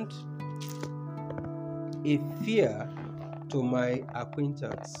 and a fear to my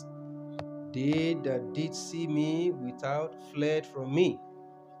acquaintance. They that did see me without fled from me.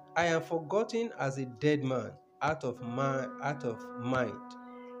 I am forgotten as a dead man, out of mind.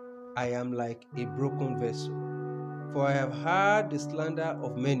 I am like a broken vessel, for I have heard the slander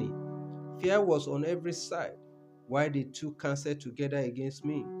of many. Fear was on every side. Why they took counsel together against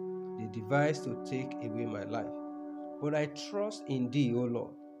me? They devised to take away my life. But I trust in thee, O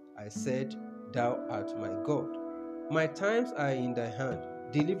Lord. I said, thou art my God. My times are in thy hand.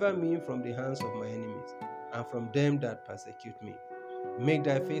 Deliver me from the hands of my enemies, and from them that persecute me. Make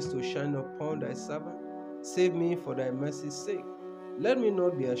thy face to shine upon thy servant. Save me for thy mercy's sake. Let me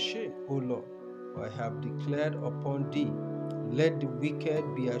not be ashamed, O Lord, for I have declared upon thee. Let the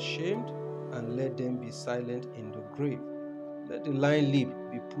wicked be ashamed, and let them be silent in the grave. Let the lying lip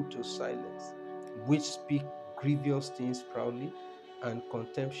be put to silence, which speak grievous things proudly, and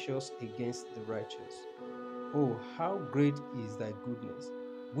contemptuous against the righteous. Oh, how great is thy goodness,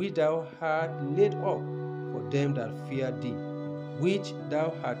 which thou hast laid up for them that fear thee, which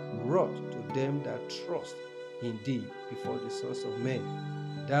thou hast wrought to them that trust in thee before the sons of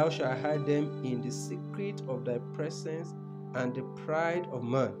men. Thou shalt hide them in the secret of thy presence and the pride of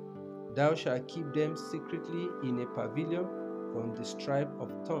man. Thou shalt keep them secretly in a pavilion from the strife of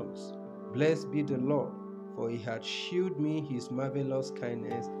tongues. Blessed be the Lord, for he hath shewed me his marvelous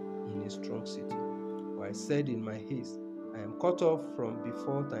kindness in a strong city. For I said in my haste, I am cut off from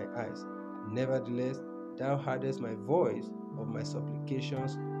before thy eyes. Nevertheless, thou heardest my voice of my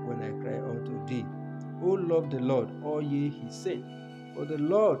supplications when I cry unto thee. O love the Lord, all ye his saints. For the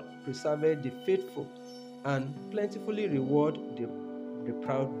Lord preserveth the faithful, and plentifully reward the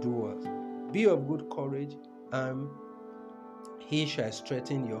proud doers. Be of good courage, and he shall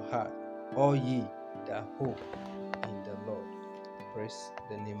strengthen your heart, all ye that hope in the Lord. Praise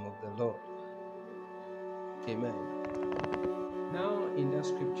the name of the Lord. Amen. Now, in that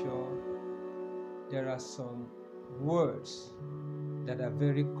scripture, there are some words that are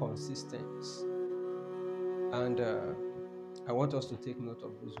very consistent, and I want us to take note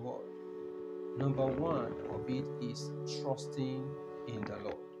of those words. Number one of it is trusting in the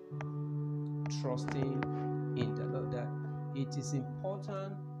Lord. Trusting in the Lord. That it is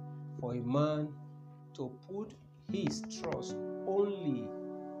important for a man to put his trust only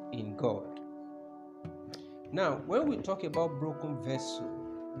in God. Now, when we talk about broken vessel,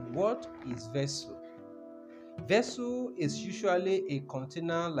 what is vessel? Vessel is usually a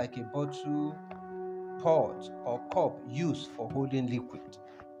container like a bottle, pot, or cup used for holding liquid.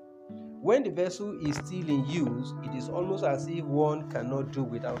 When the vessel is still in use, it is almost as if one cannot do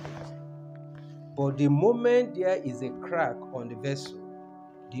without it. But the moment there is a crack on the vessel,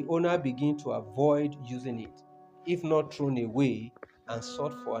 the owner begins to avoid using it, if not thrown away, and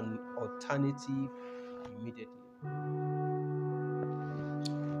sought for an alternative immediately.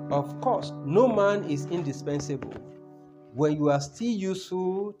 Of course, no man is indispensable. When you are still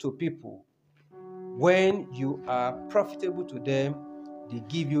useful to people, when you are profitable to them, they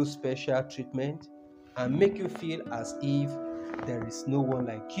give you special treatment and make you feel as if there is no one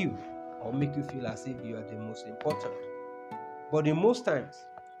like you, or make you feel as if you are the most important. But in most times,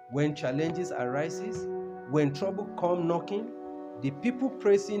 when challenges arises, when trouble come knocking, the people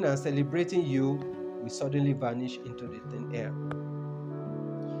praising and celebrating you will suddenly vanish into the thin air.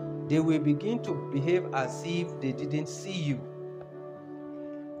 They will begin to behave as if they didn't see you.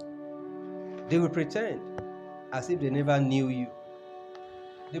 They will pretend as if they never knew you.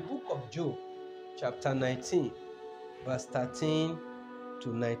 The book of Job, chapter 19, verse 13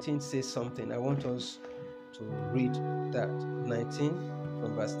 to 19 says something. I want us to read that. 19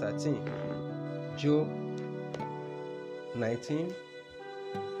 from verse 13. Job 19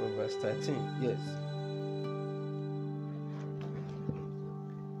 from verse 13. Yes.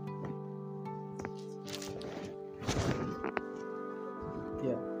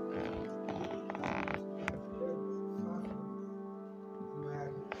 Yeah.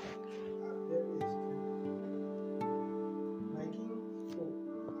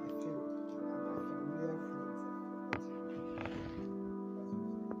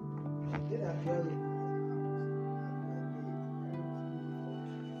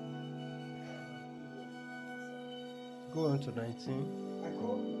 Go on to 19. I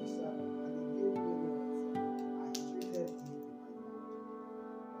called him, sir, and he gave me no answer. I entreated him in my mouth.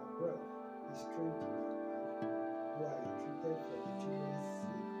 My breath is strained to my life, though I entreated for the children's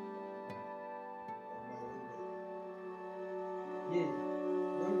sake of my own body. Yea,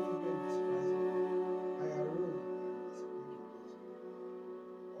 young children despise me. I arose and spake against me.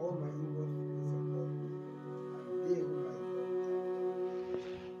 All my inward feelings upon me, and they whom I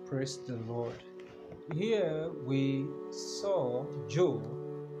love. Praise the Lord. Here we saw Job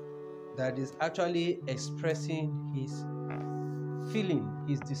that is actually expressing his feeling,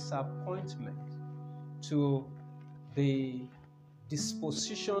 his disappointment to the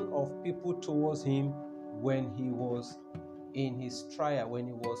disposition of people towards him when he was in his trial, when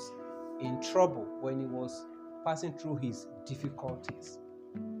he was in trouble, when he was passing through his difficulties.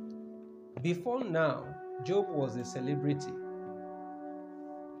 Before now, Job was a celebrity.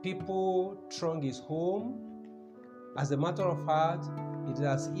 People thronged his home. As a matter of fact, it is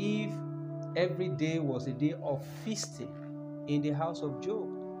as if every day was a day of feasting in the house of Job.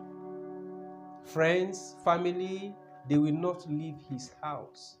 Friends, family, they will not leave his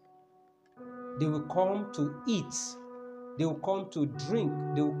house. They will come to eat. They will come to drink.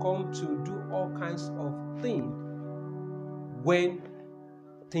 They will come to do all kinds of things when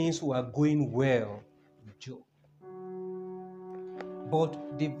things were going well with Job.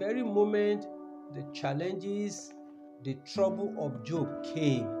 But the very moment the challenges, the trouble of Job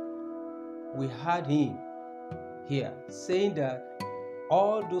came, we heard him here saying that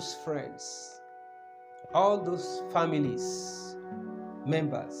all those friends, all those families,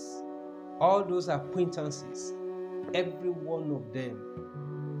 members, all those acquaintances, every one of them,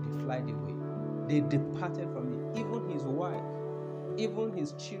 they fled away. They departed from him. Even his wife, even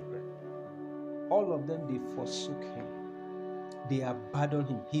his children, all of them, they forsook him. They abandoned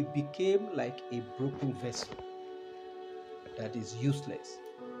him. He became like a broken vessel that is useless.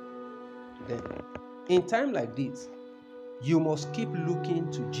 Then, in time like this, you must keep looking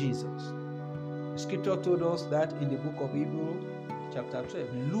to Jesus. The scripture told us that in the book of Hebrews, chapter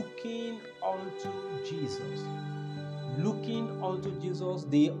 12, looking unto Jesus. Looking unto Jesus,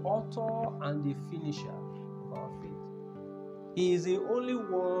 the author and the finisher of our faith. He is the only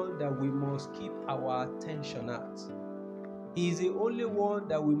one that we must keep our attention at. He is the only one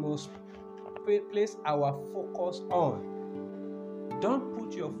that we must place our focus on. Don't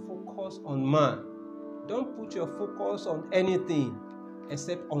put your focus on man. Don't put your focus on anything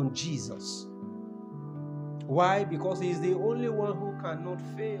except on Jesus. Why? Because he is the only one who cannot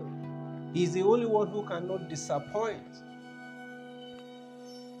fail. He is the only one who cannot disappoint.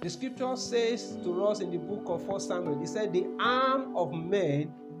 The scripture says to us in the book of 1 Samuel, it said, the arm of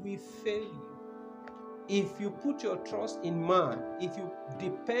man will fail you. If you put your trust in man, if you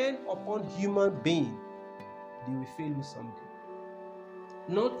depend upon human being, they will fail you someday.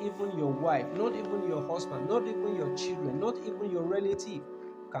 Not even your wife, not even your husband, not even your children, not even your relative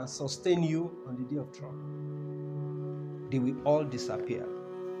can sustain you on the day of trouble. They will all disappear.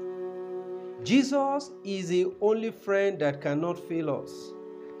 Jesus is the only friend that cannot fail us.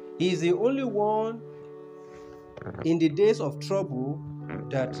 He is the only one in the days of trouble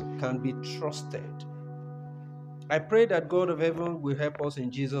that can be trusted. I pray that God of heaven will help us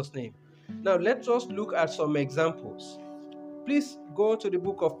in Jesus' name. Now, let us look at some examples. Please go to the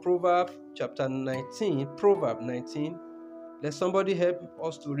book of Proverbs, chapter 19. Proverb 19. Let somebody help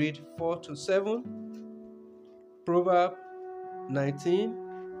us to read 4 to 7. Proverb 19,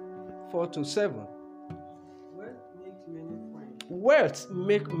 4 to 7. Wealth makes many friends, wealth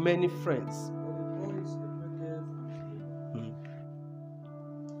make many friends. But the poor is separated from evil.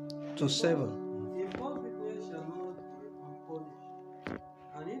 To 7. A false witness shall not be unpunished,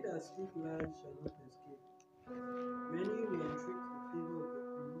 and he that speaks lies shall not escape. Many will entreat the favor of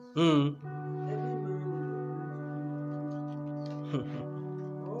the prince. Every man in the prince.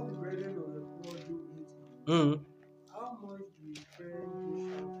 All the brethren of the poor do hate him. How much do his friends wish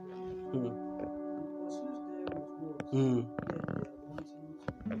out for him? He pursues them with words, yet they are wanting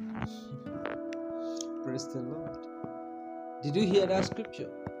to. Praise the Lord. Did you hear that scripture?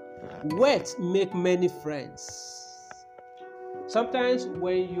 Wealth make many friends. Sometimes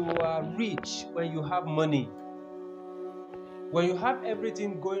when you are rich, when you have money, when you have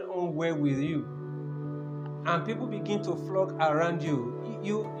everything going on well with you, and people begin to flock around you,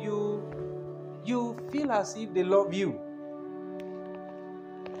 you feel as if they love you.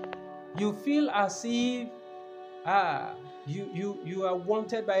 You feel as if you are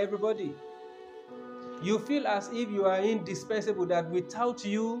wanted by everybody. You feel as if you are indispensable, that without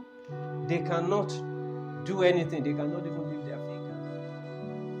you, they cannot do anything. They cannot even lift their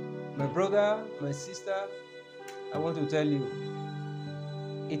fingers. My brother, my sister, I want to tell you,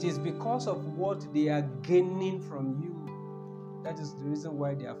 it is because of what they are gaining from you. That is the reason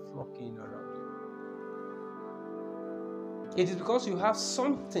why they are flocking around you. It is because you have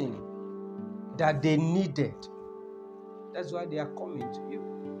something that they needed. That's why they are coming to you.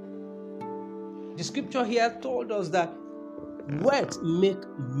 The scripture here told us that wealth make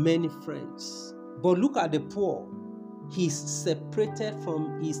many friends. But look at the poor. He's separated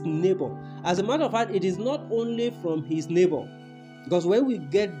from his neighbor. As a matter of fact, it is not only from his neighbor. Because when we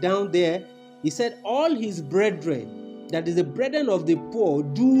get down there, he said all his brethren, that is the brethren of the poor,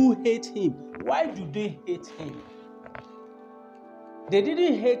 do hate him. Why do they hate him? They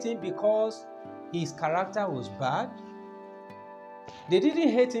didn't hate him because his character was bad. They didn't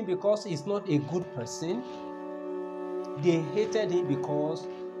hate him because he's not a good person. They hated him because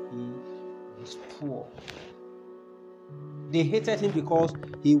he was poor. They hated him because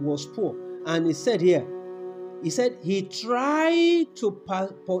he was poor. And he said here, he said he tried to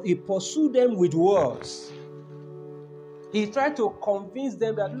pursue them with words. He tried to convince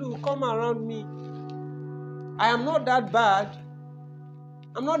them that, look, come around me. I am not that bad.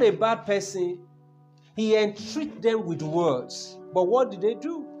 I'm not a bad person. He entreated them with words. But what did they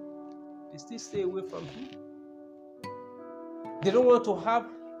do? They still stay away from him. They don't want to have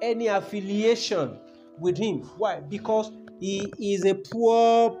any affiliation with him. Why? Because he is a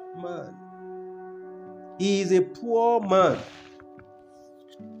poor man. He is a poor man.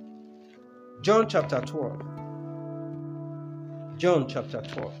 John chapter 12. John chapter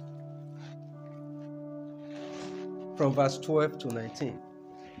 12. From verse 12 to 19.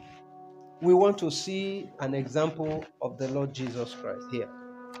 We want to see an example of the Lord Jesus Christ here.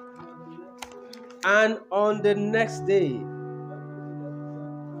 And on the next day,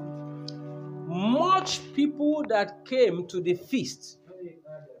 much people that came to the feast.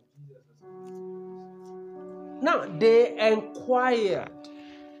 Now, they inquired,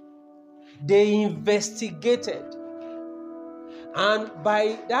 they investigated, and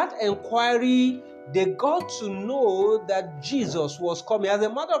by that inquiry, they got to know that Jesus was coming. As a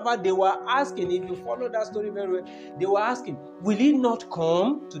matter of fact, they were asking, if you follow that story very well, they were asking, will he not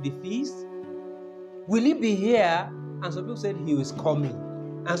come to the feast? Will he be here? And some people said he was coming.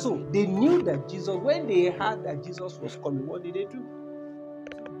 And so they knew that Jesus, when they heard that Jesus was coming, what did they do?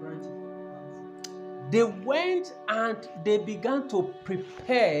 They went and they began to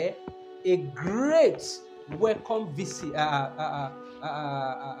prepare a great welcome visit,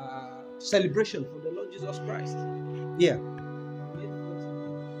 celebration for the Lord Jesus Christ. Yeah.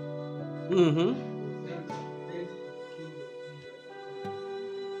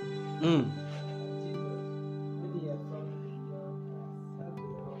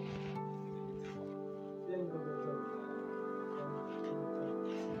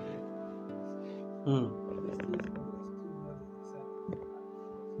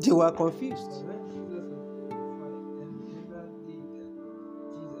 They were confused.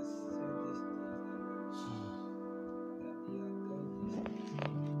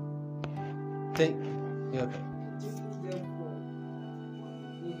 Okay.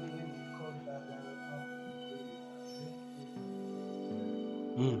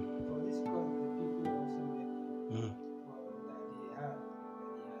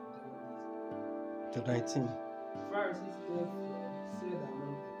 To 19. Pharisees therefore said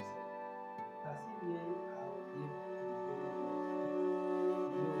among themselves, as if men are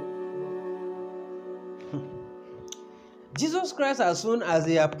Jesus Christ, as soon as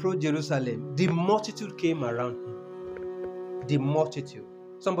he approached Jerusalem, the multitude came around him. The multitude.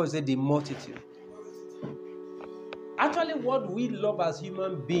 Somebody say the multitude. Actually, what we love as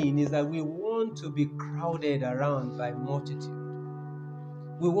human beings is that we want to be crowded around by multitude.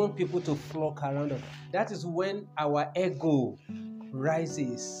 We want people to flock around us. That is when our ego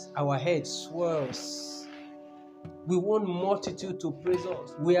rises, our head swells. We want multitude to praise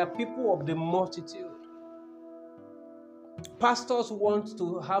us. We are people of the multitude. Pastors want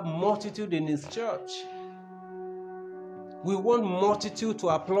to have multitude in his church. We want multitude to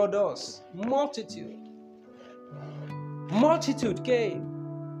applaud us. Multitude. Multitude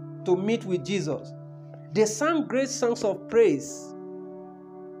came to meet with Jesus. They sang great songs of praise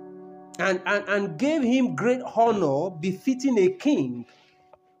and gave him great honor befitting a king.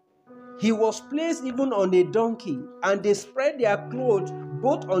 He was placed even on a donkey, and they spread their clothes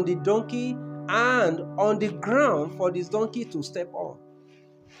both on the donkey and on the ground for this donkey to step on.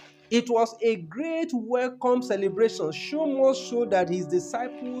 It was a great welcome celebration, so much so that his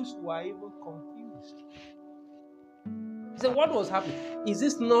disciples were even confused. So what was happening? Is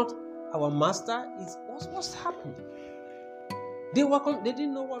this not our master? What's happening? They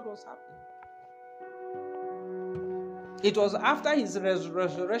didn't know what was happening. It was after his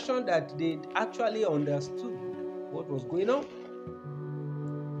resurrection that they actually understood what was going on.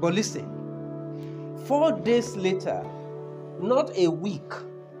 But listen, 4 days later, not a week,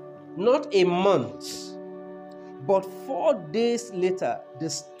 not a month, but 4 days later, the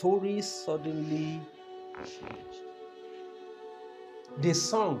story suddenly changed. The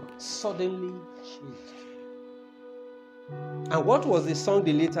song suddenly changed. And what was the song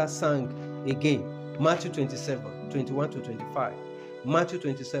they later sang again? Matthew 27, 21 to 25. Matthew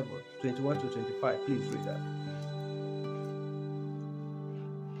 27, 21 to 25. Please read that.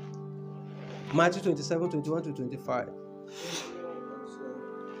 Matthew 27, 21 to 25.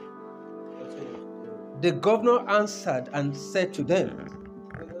 The governor answered and said to them,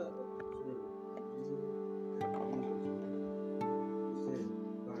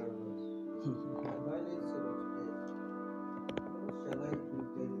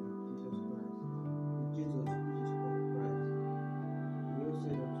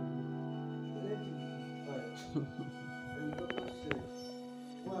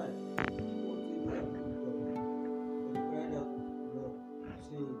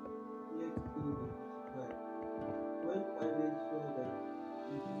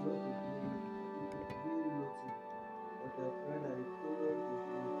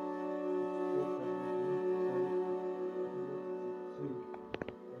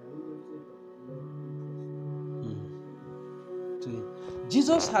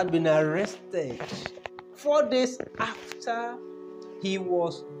 Jesus had been arrested 4 days after he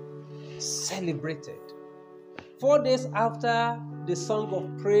was celebrated. 4 days after the song of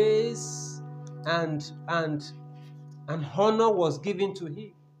praise and honor was given to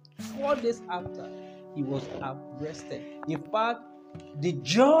him. 4 days after he was arrested. In fact, the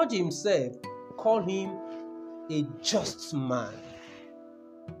judge himself called him a just man.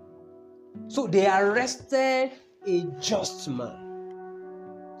 So they arrested a just man.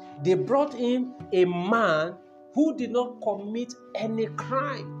 They brought him a man who did not commit any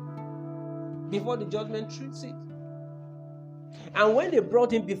crime before the judgment seat. And when they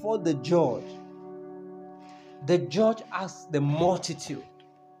brought him before the judge asked the multitude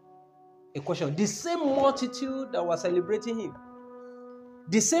a question. The same multitude that was celebrating him,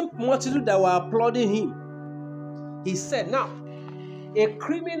 the same multitude that were applauding him. He said, now, a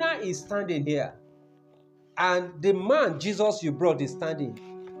criminal is standing here, and the man, Jesus, you brought is standing.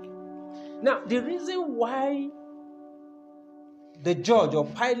 Now, the reason why the judge or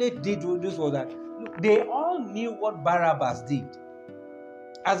Pilate did this was that look, they all knew what Barabbas did.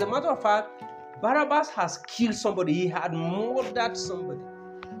 As a matter of fact, Barabbas has killed somebody. He had murdered somebody.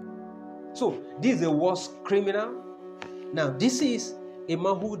 So, this is the worst criminal. Now, this is a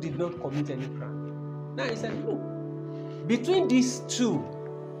man who did not commit any crime. Now, he said, look, between these two,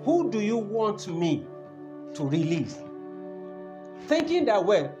 who do you want me to release? Thinking that,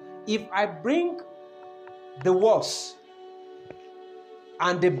 well, if I bring the worst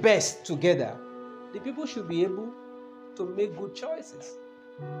and the best together, the people should be able to make good choices.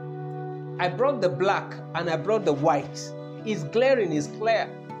 I brought the black and I brought the white. It's glaring, it's clear.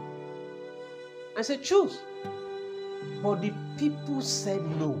 I said, choose. But the people said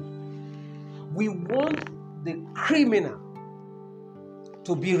no. We want the criminal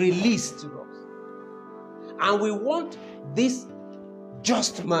to be released to us. And we want this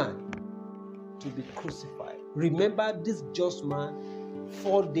just man to be crucified. Remember this just man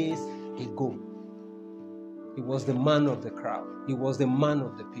 4 days ago. He was the man of the crowd. He was the man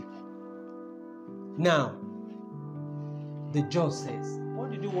of the people. Now, The judge says,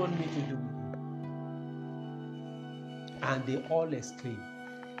 "What did you want me to do?" And they all exclaim,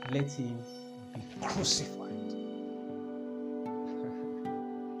 "Let him be crucified."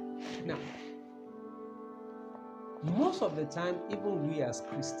 Now, most of the time, even we as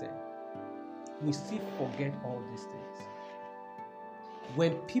Christians, we still forget all these things.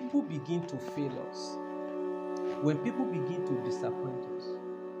 When people begin to fail us, when people begin to disappoint us,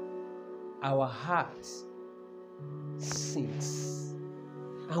 our hearts sinks,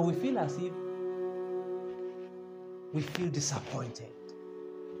 and we feel as if we feel disappointed.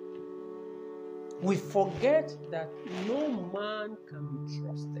 We forget that no man can be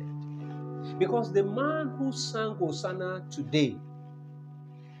trusted, because the man who sang Hosanna today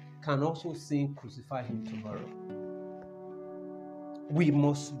can also sing "Crucify him" tomorrow. We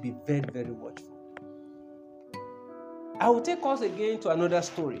must be very, very watchful. I will take us again to another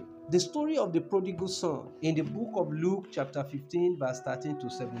story. The story of the prodigal son in the book of Luke chapter 15 verse 13 to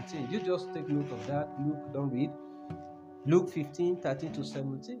 17. You just take note of that. Luke, don't read. Luke 15, 13 to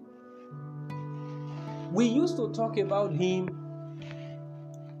 17. We used to talk about him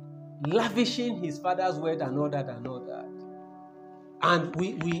lavishing his father's word and all that and all that. And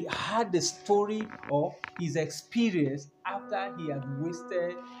we had the story of his experience after he had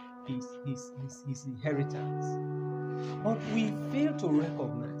wasted his inheritance. But we fail to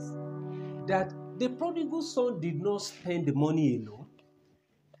recognize that the prodigal son did not spend the money alone.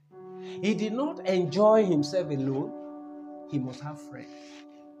 He did not enjoy himself alone. He must have friends.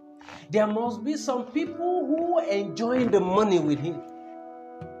 There must be some people who enjoy the money with him.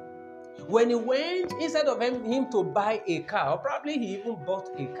 When he went, instead of him to buy a car, or probably he even bought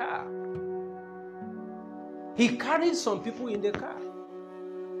a car, he carried some people in the car.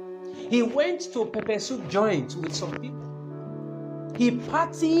 He went to pepper soup joints with some people. He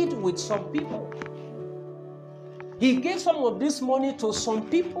partied with some people. He gave some of this money to some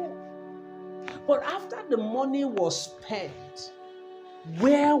people. But after the money was spent,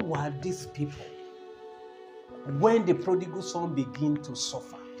 where were these people when the prodigal son began to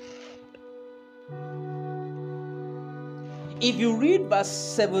suffer? If you read verse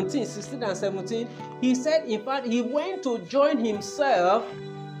 16 and 17, he said, in fact, he went to join himself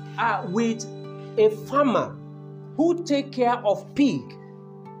with a farmer who take care of pig.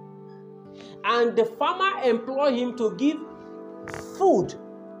 And the farmer employed him to give food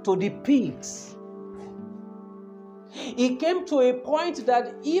to the pigs. It came to a point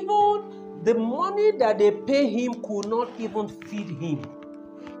that even the money that they pay him could not even feed him.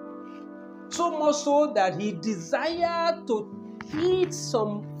 So much so that he desired to eat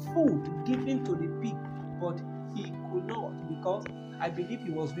some food given to the pig, but he could not, because I believe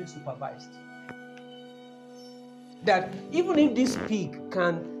he was being supervised. That even if this pig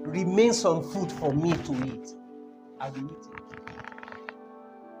can remain some food for me to eat, I will eat it.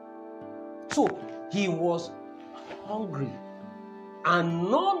 So he was hungry, and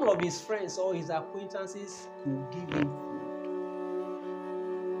none of his friends or his acquaintances could give him food.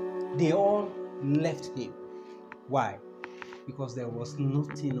 They all left him. Why? Because there was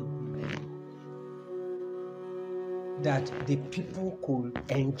nothing on him that the people could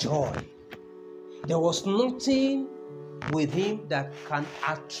enjoy. There was nothing with him that can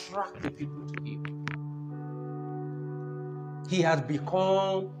attract the people to him. He had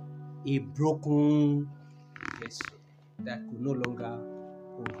become a broken vessel that could no longer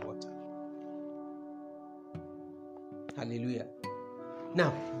hold water. Hallelujah.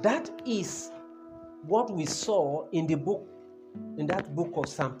 Now, that is what we saw in that book of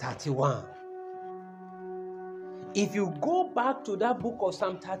Psalm 31. If you go back to that book of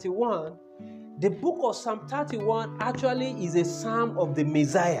Psalm 31, the book of Psalm 31 actually is a psalm of the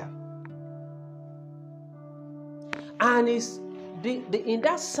Messiah. And in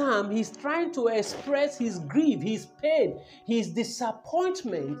that psalm, he's trying to express his grief, his pain, his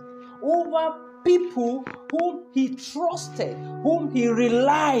disappointment over people whom he trusted, whom he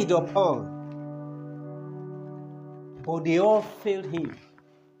relied upon. But they all failed him.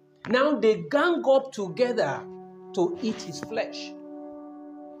 Now they gang up together to eat his flesh.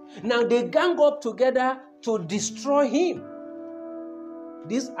 Now they gang up together to destroy him.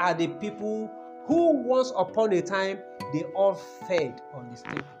 These are the people who once upon a time they all fed on his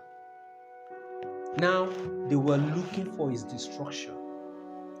table. Now they were looking for his destruction.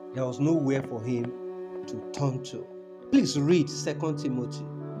 There was nowhere for him to turn to. Please read 2 Timothy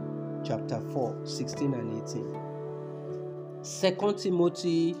chapter 4, 16 and 18. 2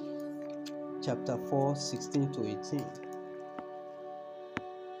 Timothy chapter 4, 16 to 18.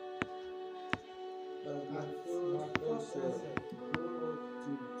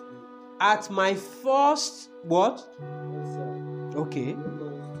 At my first what? Okay. No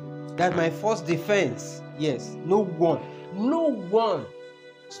one stood. That's my first defense. Yes. No one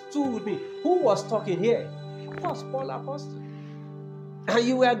stood with me. Who was talking here? Of course, Paul Apostle. And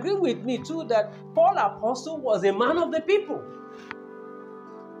you will agree with me too that Paul Apostle was a man of the people.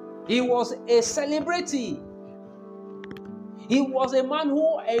 He was a celebrity. He was a man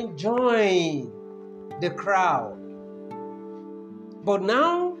who enjoyed the crowd. But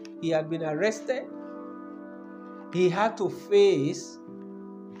now he had been arrested. He had to face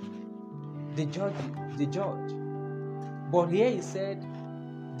the judge. But here he said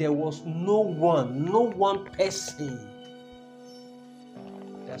there was no one person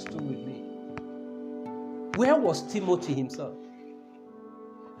that stood with me. Where was Timothy himself?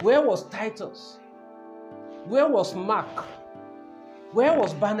 Where was Titus? Where was Mark? Where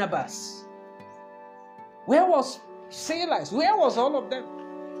was Barnabas? Where was Silas? Where was all of them?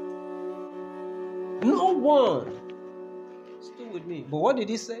 No one stood with me. But what did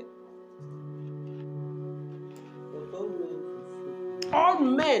he say? But all men All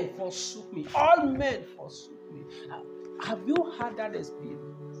men forsook me. forsook me. All men forsook me. Have you had that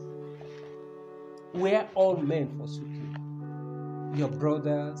experience? Where all men forsook you? Your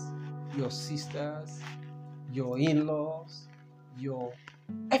brothers, your sisters, your in-laws, your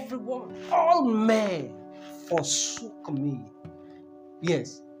everyone. All men forsook me.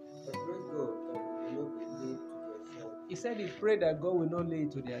 Yes. I pray God that will not be laid to their charge. He said he prayed that God will not lay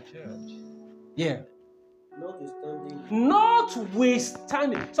it to their church. Yeah.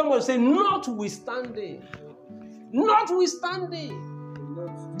 Notwithstanding. Somebody say, notwithstanding. Notwithstanding.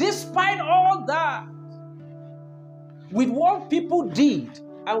 Despite all that, with what people did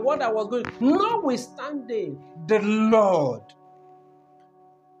and what I was going, notwithstanding, the Lord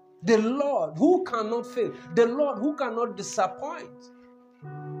who cannot fail, the Lord who cannot disappoint,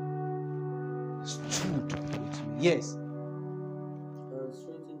 stood with me. Yes. And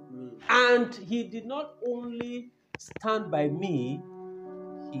strengthened me. And he did not only stand by me,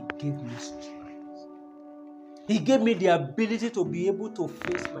 he gave me strength. He gave me the ability to be able to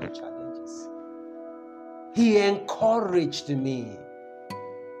face my challenges. He encouraged me.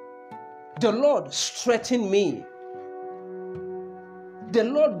 The Lord strengthened me. The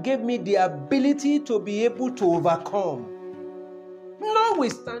Lord gave me the ability to be able to overcome.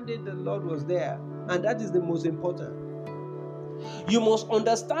 Notwithstanding, the Lord was there. And that is the most important. You must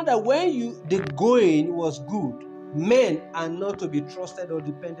understand that when the going was good, men are not to be trusted or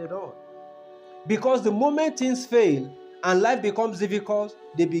depended on. Because the moment things fail and life becomes difficult,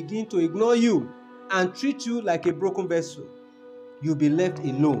 they begin to ignore you and treat you like a broken vessel. You'll be left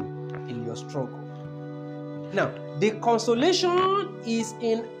alone in your struggle. Now, the consolation is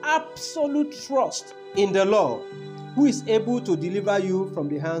in absolute trust in the Lord, who is able to deliver you from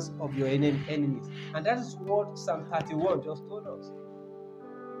the hands of your enemies. And that is what Psalm 31 just told us.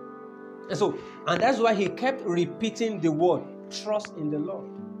 And that's why he kept repeating the word, trust in the Lord.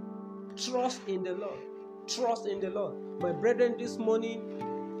 Trust in the Lord. Trust in the Lord. My brethren, this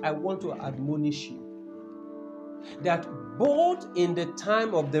morning, I want to admonish you that both in the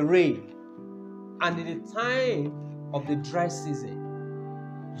time of the rain and in the time of the dry season,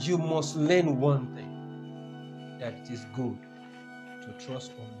 you must learn one thing, that it is good to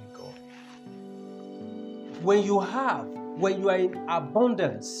trust only God. When you are in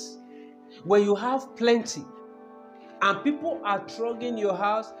abundance, when you have plenty, and people are trudging your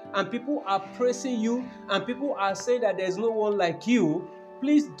house, and people are praising you, and people are saying that there's no one like you,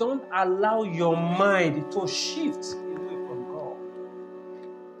 please don't allow your mind to shift away from God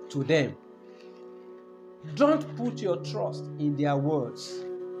to them. Don't put your trust in their words.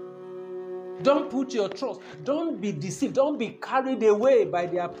 Don't put your trust. Don't be deceived. Don't be carried away by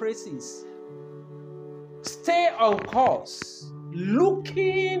their praises. Stay on course,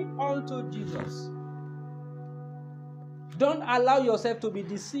 looking unto Jesus. Don't allow yourself to be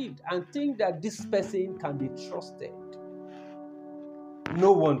deceived and think that this person can be trusted.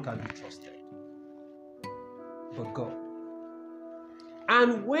 No one can be trusted but God.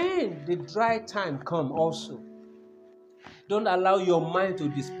 And when the dry time comes also, don't allow your mind to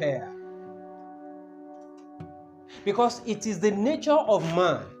despair. Because it is the nature of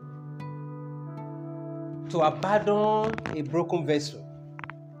man to abandon a broken vessel.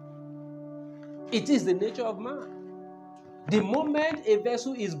 It is the nature of man. The moment a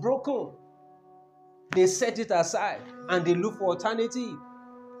vessel is broken, they set it aside and they look for alternative.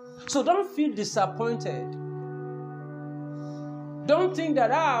 So don't feel disappointed. Don't think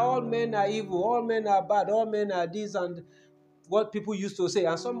that all men are evil, all men are bad, all men are this and what people used to say.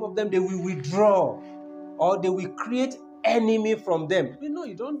 And some of them, they will withdraw or they will create enemy from them. No,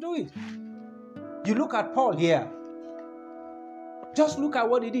 you don't do it. You look at Paul here. Just look at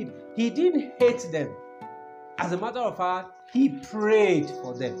what he did. He didn't hate them. As a matter of fact, he prayed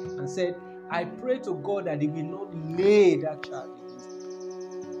for them and said, I pray to God that he will not lay that charge against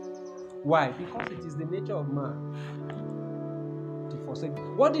them. Why? Because it is the nature of man to forsake.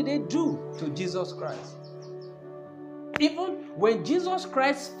 What did they do to Jesus Christ? Even when Jesus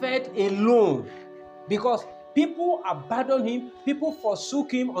Christ fed alone, because people abandoned him, people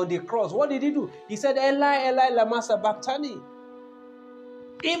forsook him on the cross, what did he do? He said, Eli, Eli, lama sabachthani.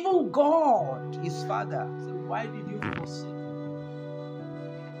 Even God, his Father, said, why did you forsake me?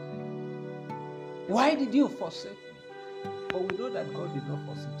 Why did you forsake me? But we know that God did not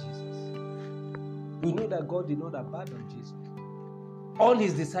forsake Jesus. We know that God did not abandon Jesus. All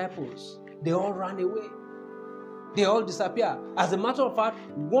his disciples, they all ran away. They all disappeared. As a matter of fact,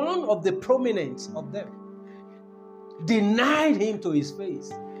 one of the prominent of them denied him to his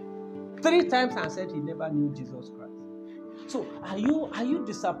face 3 times and said he never knew Jesus Christ. So are you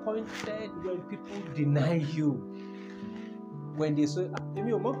disappointed when people deny you? When they say,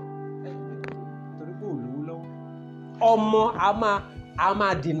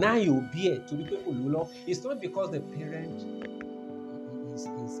 I'ma deny you beer to the people who love. It's not because the parent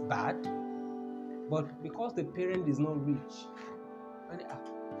is bad, but because the parent is not rich. And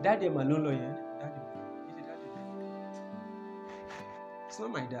daddy malolo daddy. It's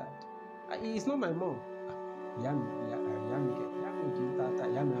not my dad. It's not my mom.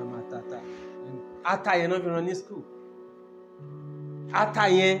 Ata yẹn náà fi rán ní school. Ata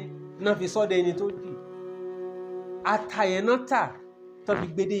yẹn náà fi sọ́dọ̀ ẹni tó dì. Ata yẹn náà tà tó fi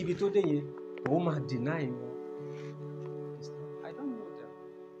gbé dé ibi tó dé yẹn. Ó máa deny wọn. I don't know them.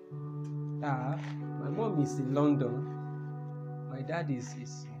 My mom is in London. My dad is in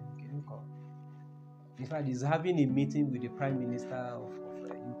Kenko. In fact, he's having a meeting with the Prime Minister of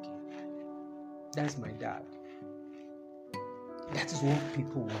UK. That's my dad. That is what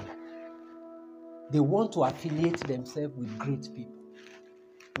people want. They want to affiliate themselves with great people,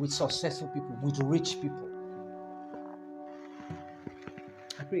 with successful people, with rich people.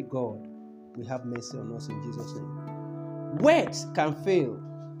 I pray God will have mercy on us in Jesus' name. Words can fail.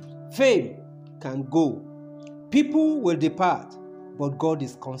 Fame can go. People will depart, but God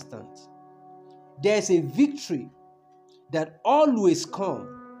is constant. There is a victory that always comes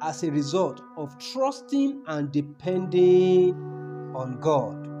as a result of trusting and depending on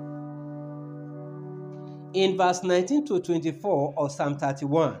God. In verse 19 to 24 of Psalm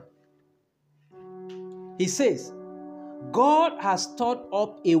 31, he says, God has stored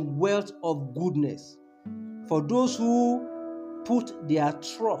up a wealth of goodness for those who put their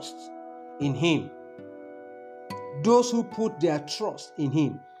trust in him. Those who put their trust in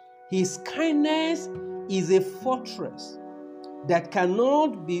him. His kindness is a fortress that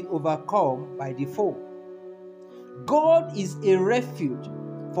cannot be overcome by the foe. God is a refuge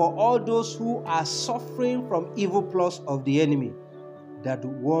for all those who are suffering from evil plots of the enemy that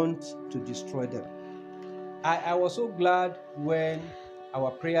want to destroy them. I was so glad when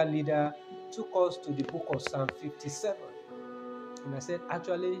our prayer leader took us to the book of Psalm 57. And I said,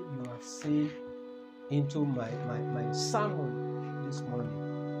 actually, you have seen into my sermon this morning.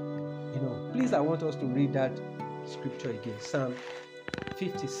 Please, I want us to read that scripture again. Psalm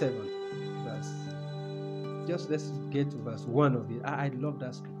 57, verse. Just let's get to verse 1 of it. I love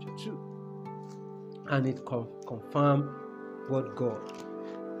that scripture too. And it confirmed what God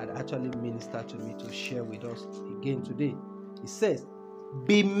had actually ministered to me to share with us again today. It says,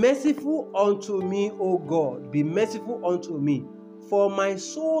 be merciful unto me, O God, be merciful unto me, for my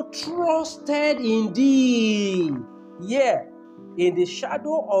soul trusted in thee. Yeah, in the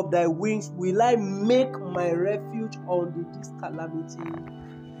shadow of thy wings will I make my refuge on this calamity.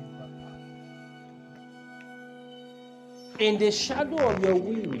 In the shadow of your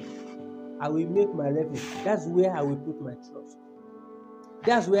wings, I will make my refuge. That's where I will put my trust.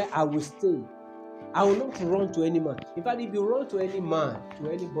 That's where I will stay. I will not run to any man. In fact, if you run to any man, to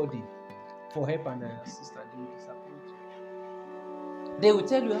anybody, for help and assistance, they will disappoint you. They will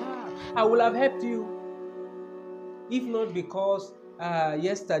tell you, I will have helped you. If not because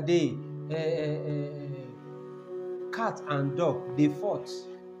yesterday, cat and dog, they fought,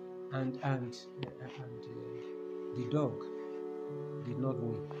 and the dog did not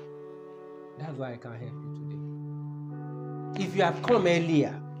win. That's why I can't help you today. If you have come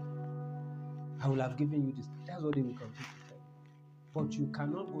earlier, I will have given you this. That's what they will continue to tell you. But you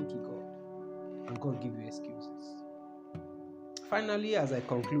cannot go to God and God give you excuses. Finally, as I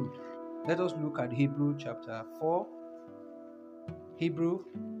conclude, let us look at Hebrew chapter 4. Hebrew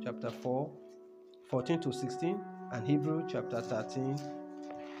chapter 4, 14 to 16, and Hebrew chapter 13,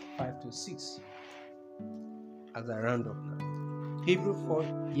 5 to 6. As I round up now. Hebrew 4,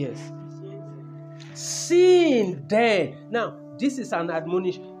 yes. Seeing then. Now, this is an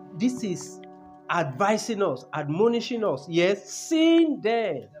admonition. This is advising us, admonishing us. Yes, seeing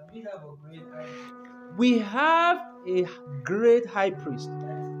then. We have a great high priest.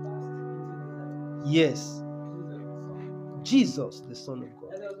 Yes. Jesus, the Son of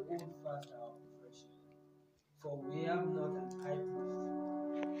God. Let us hold fast our profession, for we have not an high priest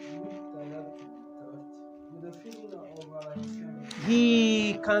who cannot be touched with the feeling of our infirmity.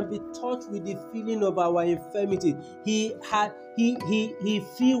 He can be touched with the feeling of our infirmity. He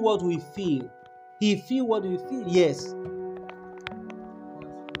feel what we feel. He feel what we feel. Yes.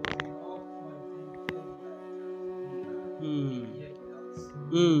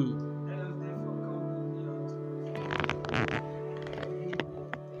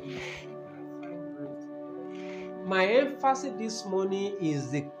 My emphasis this morning is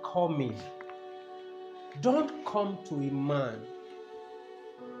the coming. Don't come to a man.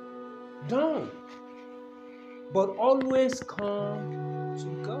 Don't. But always come to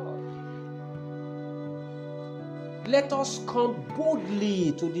God. Let us come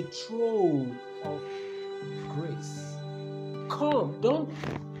boldly to the throne of grace. Come.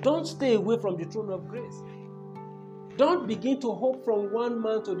 Don't stay away from the throne of grace. Don't begin to hope from one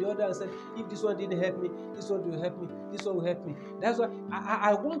man to the other and say, if this one didn't help me, this one will help me, this one will help me. That's why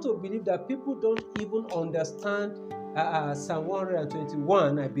I want to believe that people don't even understand Psalm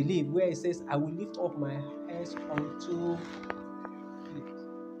 121, I believe, where it says, I will lift up my hands unto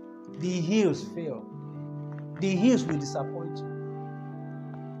the hills fail. The hills will disappoint you.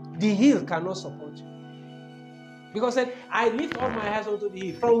 The hill cannot support you. Because said, I lift up my hands unto the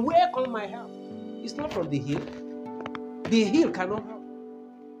hill. From where come my help? It's not from the hill. The hill cannot help.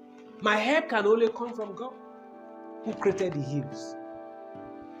 My help can only come from God, who created the hills.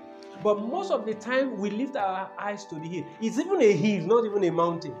 But most of the time, we lift our eyes to the hill. It's even a hill, not even a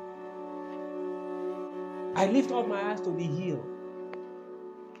mountain. I lift up my eyes to the hill.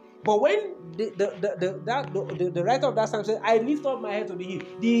 But when the writer of that psalm says, I lift up my head to the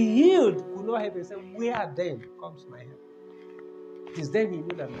hill could not help himself. Where then comes my help? It is then he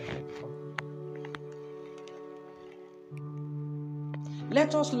knew that my help comes.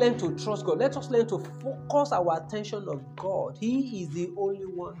 Let us learn to trust God. Let us learn to focus our attention on God. He is the only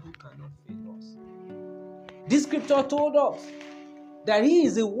one who cannot fail us. This scripture told us that He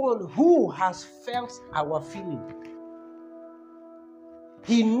is the one who has felt our feeling.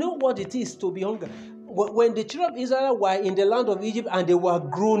 He knew what it is to be hungry. When the children of Israel were in the land of Egypt and they were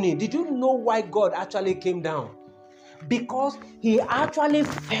groaning, did you know why God actually came down? Because He actually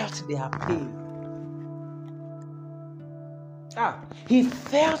felt their pain. He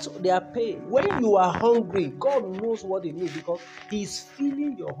felt their pain. When you are hungry, God knows what it means because He's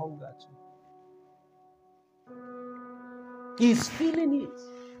feeling your hunger too. He's feeling it.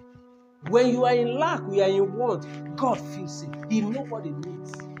 When you are in lack, we are in want, God feels it. He knows what it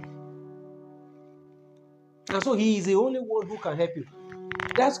means. And so He is the only one who can help you.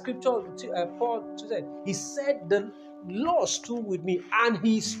 That scripture, Paul said, he said, the Lord stood with me and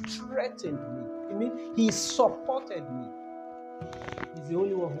He strengthened me. I mean, He supported me. He's the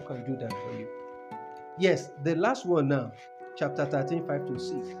only one who can do that for you. Yes, the last one now, chapter 13,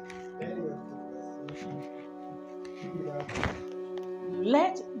 5-6.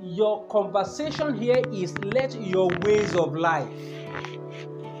 Let your conversation here is let your ways of life.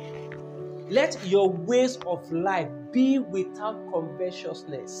 Let your ways of life be without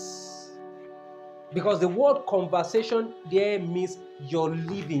covetousness. Because the word conversation there means your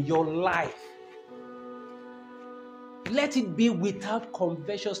living, your life. Let it be without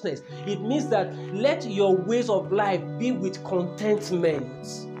covetousness. It means that let your ways of life be with contentment.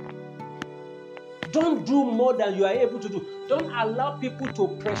 Don't do more than you are able to do. Don't allow people to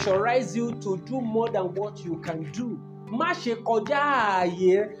pressurize you to do more than what you can do. Má ṣe kọjá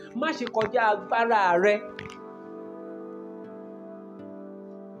ààyè, má ṣe kọjá agbára rẹ.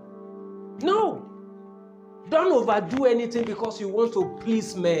 No. Don't overdo anything because you want to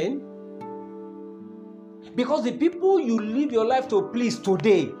please men. Because the people you live your life to please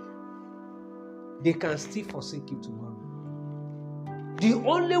today, they can still forsake you tomorrow. The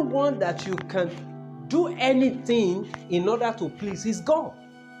only one that you can do anything in order to please is God.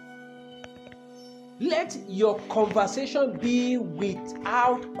 Let your conversation be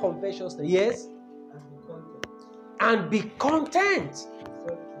without covetousness. Yes? And be content.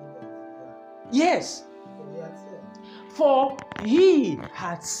 Yes. For He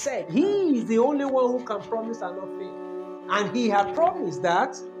had said, He is the only one who can promise and not fail. And He had promised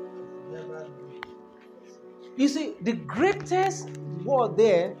that. You see, the greatest word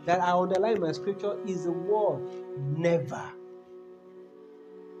there that I underline in my scripture is the word never.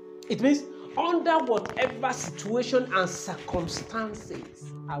 It means under whatever situation and circumstances,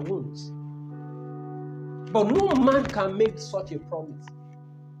 I won't. But no man can make such a promise.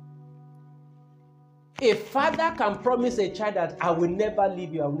 A father can promise a child that I will never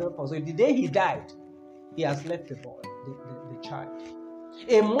leave you, I will never forsake you. The day he died, he has left the boy, the child.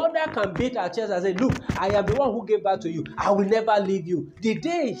 A mother can beat her chest and say, look, I am the one who gave birth to you. I will never leave you. The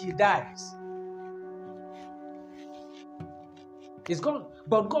day he dies, he's gone.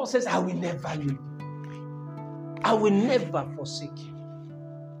 But God says, I will never leave you. I will never forsake you.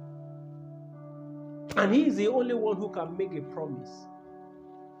 And he is the only one who can make a promise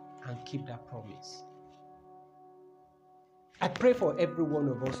and keep that promise. I pray for every one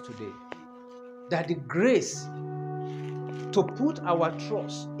of us today that the grace to put our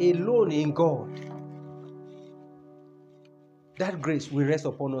trust alone in God, that grace will rest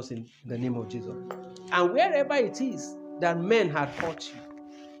upon us in the name of Jesus. And wherever it is that men had hurt you,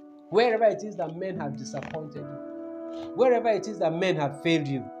 wherever it is that men have disappointed you, wherever it is that men have failed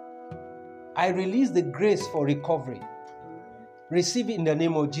you, I release the grace for recovery. Receive it in the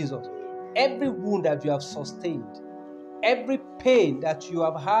name of Jesus. Every wound that you have sustained, every pain that you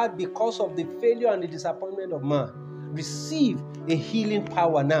have had because of the failure and the disappointment of man, receive a healing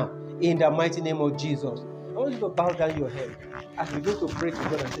power now in the mighty name of Jesus. I want you to bow down your head as we go to pray to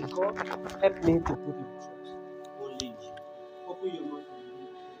God and say, God, help me to put my trust only in you. Open your mouth.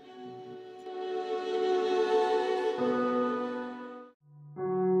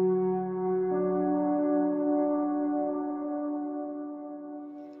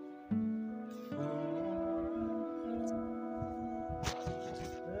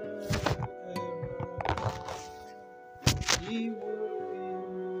 He will be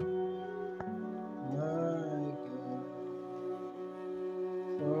my God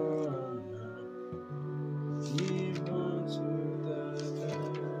from now, even to the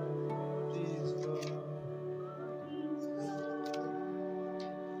end of this world.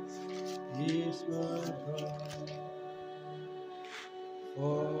 He's my God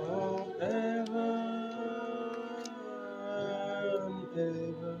forever and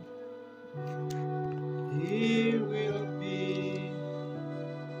ever. He will be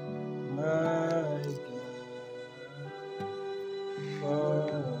my God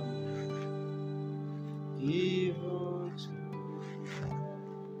forever, even to.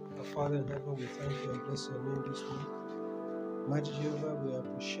 Our Father in heaven, we thank you and bless your name this week. Mighty Jehovah, we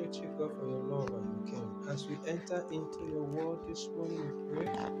appreciate you, God, for your love and your care. As we enter into your word this morning, we pray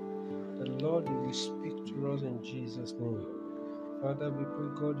that, Lord, you will speak to us in Jesus' name. Father, we pray,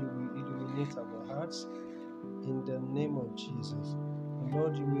 God, you will illuminate our hearts in the name of Jesus. And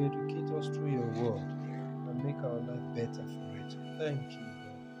Lord, you will educate us through your word and make our life better for it. Thank you,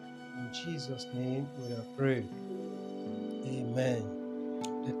 Lord. In Jesus' name we are praying. Amen.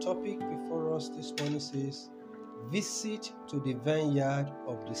 The topic before us this morning says, visit to the vineyard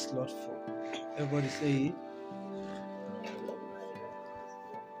of the slothful. Everybody say it.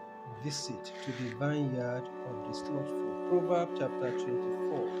 Visit to the vineyard of the slothful. Proverbs chapter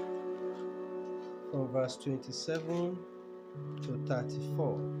 24, from verse 27 to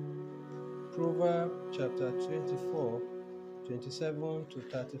 34. Proverbs chapter 24, 27 to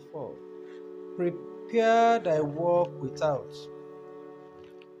 34. Prepare thy work without,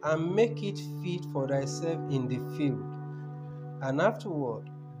 and make it fit for thyself in the field, and afterward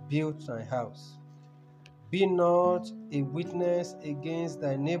build thy house. Be not a witness against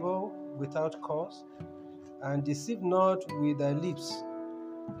thy neighbor without cause, and deceive not with thy lips.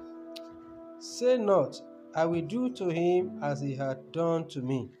 Say not, I will do to him as he hath done to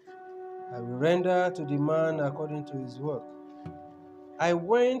me. I will render to the man according to his work. I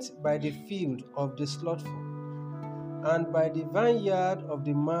went by the field of the slothful, and by the vineyard of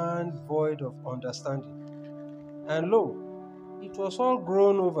the man void of understanding. And lo, it was all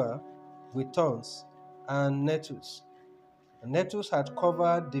grown over with thorns and nettles. And nettles had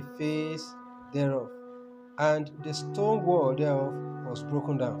covered the face thereof, and the stone wall thereof was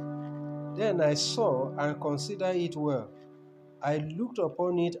broken down. Then I saw and considered it well. I looked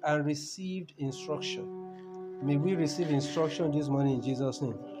upon it and received instruction. May we receive instruction this morning in Jesus'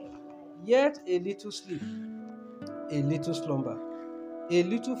 name. Yet a little sleep, a little slumber, a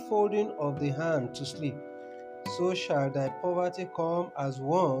little folding of the hand to sleep. So shall thy poverty come as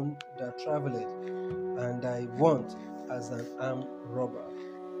one that travelleth, and thy want as an armed robber.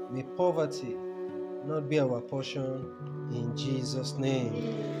 May poverty not be our portion in Jesus' name.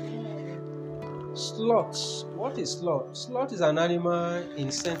 Sloths. What is sloth? Sloth is an animal in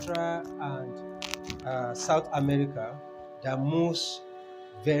Central and South America that moves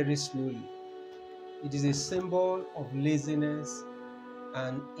very slowly. It is a symbol of laziness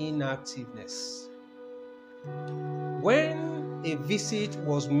and inactiveness. When a visit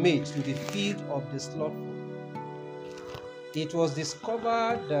was made to the field of the slothful, it was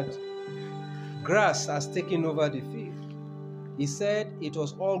discovered that grass has taken over the field. He said it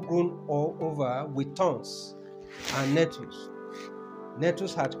was all grown all over with thorns and nettles.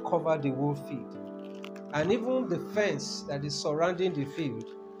 Nettles had covered the whole field. And even the fence that is surrounding the field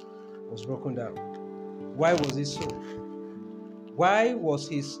was broken down. Why was it so? Why was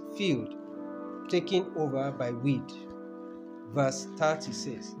his field taken over by weed? Verse 30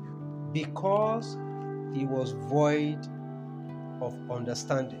 says, because he was void of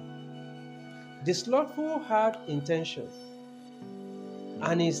understanding. The slothful had intention,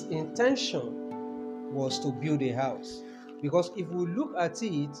 and his intention was to build a house. Because if we look at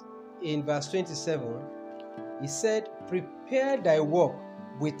it in verse 27, he said, prepare thy work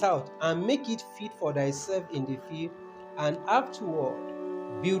without, and make it fit for thyself in the field, and afterward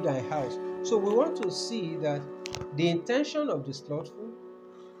build thy house. So we want to see that the intention of the slothful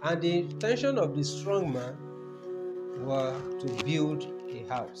and the intention of the strong man were to build a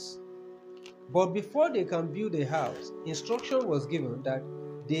house. But before they can build a house, instruction was given that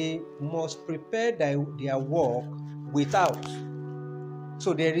they must prepare their work without.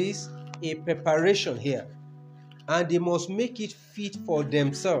 So there is a preparation here, and they must make it fit for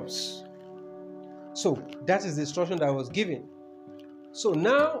themselves. So that is the instruction that was given. So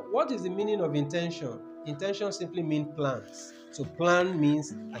now, what is the meaning of intention? Intention simply means plans. So plan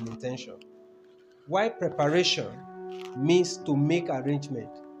means an intention. While preparation means to make arrangement.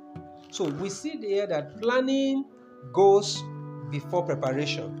 So we see there that planning goes before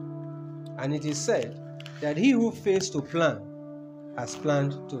preparation. And it is said that he who fails to plan has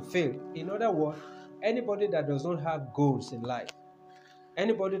planned to fail. In other words, anybody that does not have goals in life,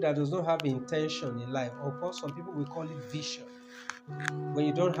 anybody that does not have intention in life, or of course some people will call it vision. When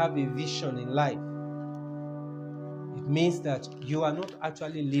you don't have a vision in life, it means that you are not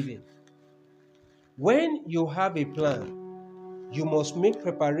actually living. When you have a plan, you must make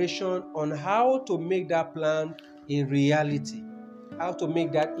preparation on how to make that plan a reality, how to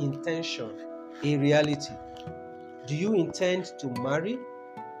make that intention a reality. Do you intend to marry?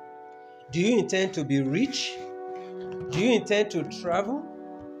 Do you intend to be rich? Do you intend to travel?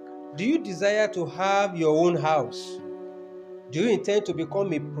 Do you desire to have your own house? Do you intend to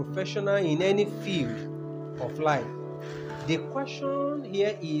become a professional in any field of life? The question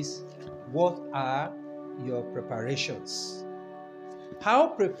here is, what are your preparations? How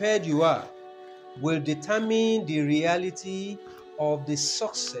prepared you are will determine the reality of the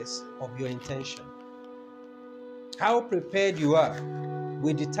success of your intention. How prepared you are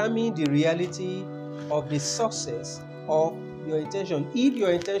will determine the reality of the success of your intention. If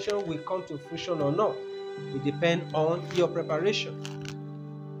your intention will come to fruition or not will depend on your preparation.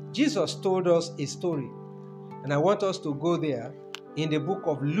 Jesus told us a story, and I want us to go there in the book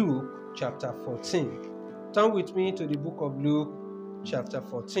of Luke chapter 14. Turn with me to the book of Luke chapter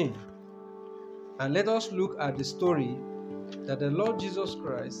 14. And let us look at the story that the Lord Jesus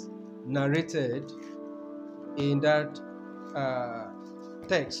Christ narrated in that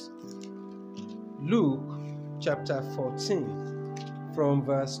text. Luke chapter 14 from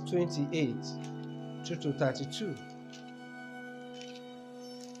verse 28 through to 32.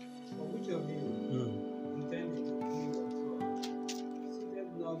 For which of you intending to build a tower, seated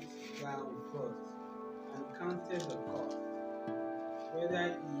not down first, and counted the cost, whether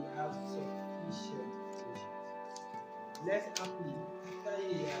he have sufficient patience, lest haply after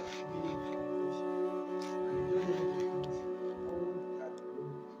he has laid foundation, and begun to finish, all that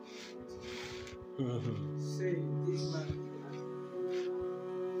room saying, this man cannot finish.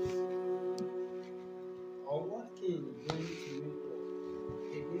 Or what king going to make war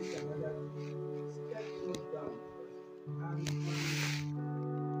against another king, seated not down first, and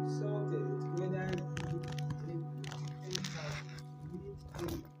consulted whether he be able to enter the day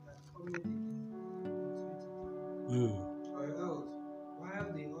that cometh against him. Or else, while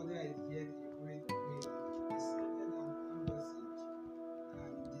the other is yet a great way, descended an ambassage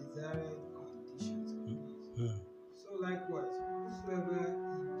and desired conditions of peace. So likewise, whosoever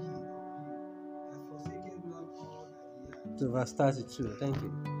he be of you that forsaketh not all that he hath. To verse 32. Thank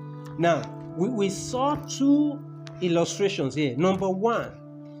you. Now, we saw two illustrations here. Number one,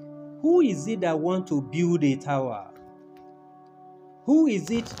 who is it that want to build a tower? Who is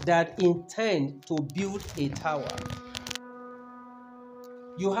it that intend to build a tower?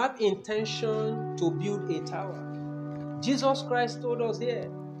 You have intention to build a tower. Jesus Christ told us here.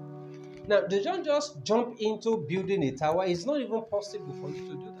 Now, they don't just jump into building a tower. It's not even possible for you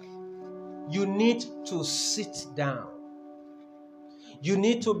to do that. You need to sit down. You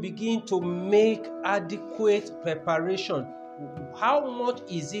need to begin to make adequate preparation. How much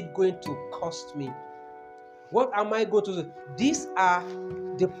is it going to cost me? What am I going to do? These are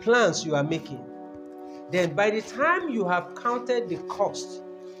the plans you are making. Then by the time you have counted the cost,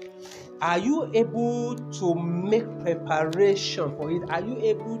 are you able to make preparation for it? Are you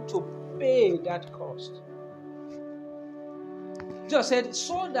able to pay that cost? Just said,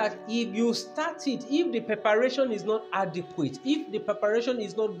 so that if you start it, if the preparation is not adequate, if the preparation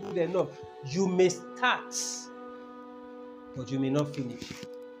is not good enough, you may start, but you may not finish.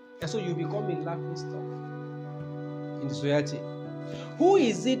 And so you become a laughing stock in the society. Who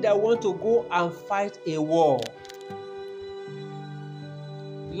is it that want to go and fight a war?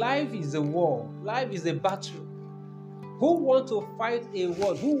 Life is a war. Life is a battle. Who want to fight a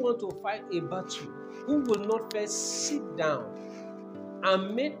war? Who want to fight a battle? Who will not first sit down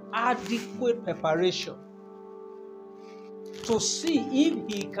and make adequate preparation to see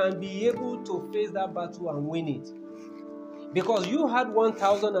if he can be able to face that battle and win it? Because you had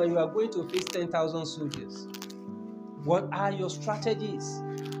 1,000 and you are going to face 10,000 soldiers. What are your strategies?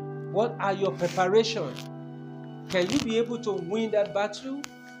 What are your preparations? Can you be able to win that battle?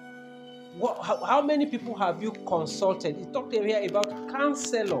 How many people have you consulted? He talked here about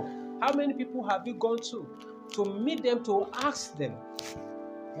counselor. How many people have you gone to meet them, to ask them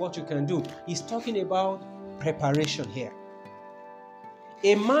what you can do? He's talking about preparation here.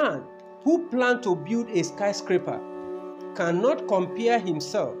 A man who planned to build a skyscraper cannot compare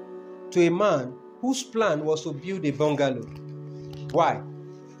himself to a man whose plan was to build a bungalow. Why?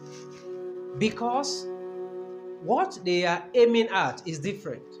 Because what they are aiming at is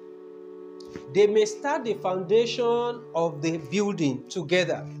different. They may start the foundation of the building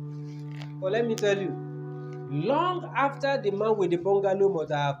together. But let me tell you, long after the man with the bungalow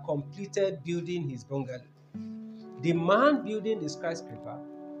must have completed building his bungalow, the man building the skyscraper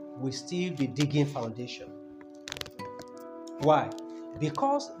will still be digging foundation. Why?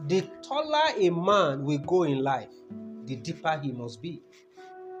 Because the taller a man will go in life, the deeper he must be.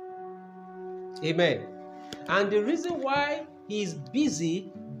 Amen. And the reason why he is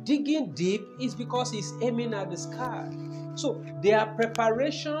busy digging deep is because he's aiming at the sky. So their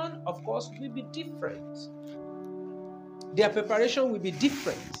preparation, of course, will be different. Their preparation will be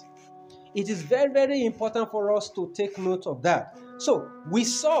different. It is very, very important for us to take note of that. So we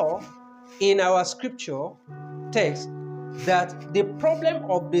saw in our scripture text that the problem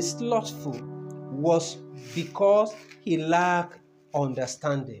of the slothful was because he lacked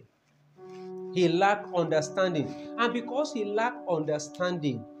understanding. He lacked understanding. And because he lacked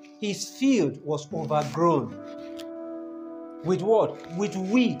understanding, his field was overgrown. With what? With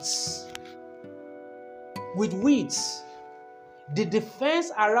weeds. With weeds. The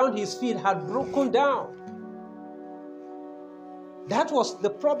defense around his field had broken down. That was the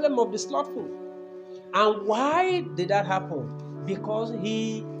problem of the slothful. And why did that happen? Because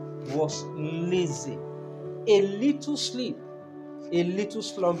he was lazy. A little sleep, a little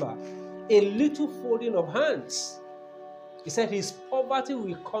slumber, a little folding of hands. He said his poverty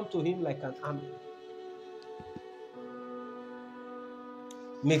will come to him like an army.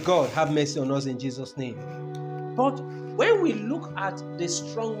 May God have mercy on us in Jesus' name. But when we look at the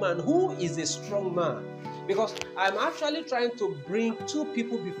strong man, who is a strong man? Because I'm actually trying to bring two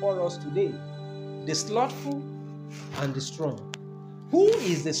people before us today, the slothful and the strong. Who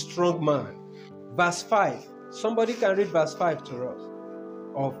is the strong man? Verse 5. Somebody can read verse 5 to us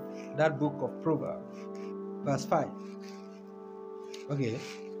of that book of Proverbs. Verse 5. Okay.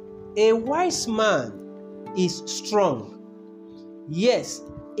 A wise man is strong. Yes,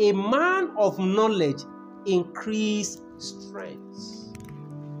 a man of knowledge increases strength.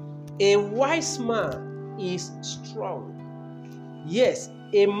 A wise man is strong. Yes,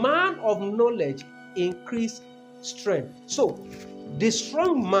 a man of knowledge increases strength. So, the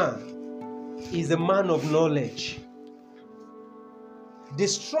strong man is a man of knowledge. The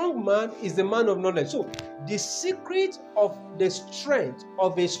strong man is the man of knowledge. So, the secret of the strength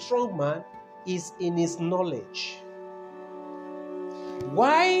of a strong man is in his knowledge.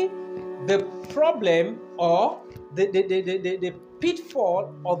 Why the problem or the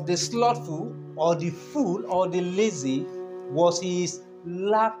pitfall of the slothful or the fool or the lazy was his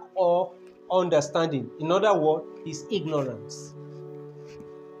lack of understanding. In other words, his ignorance.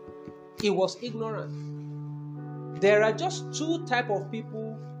 He was ignorant. There are just two types of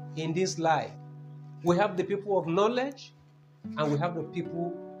people in this life. We have the people of knowledge and we have the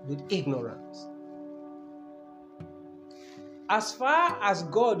people with ignorance. As far as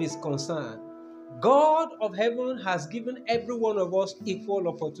God is concerned, God of heaven has given every one of us equal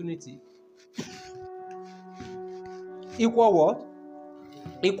opportunity. Equal what?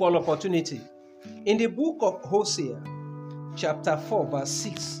 Equal opportunity. In the book of Hosea, chapter 4, verse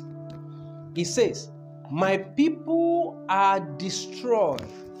 6, it says, my people are destroyed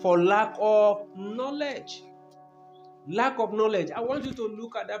for lack of knowledge. Lack of knowledge. I want you to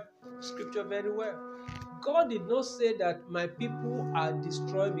look at that scripture very well. God did not say that my people are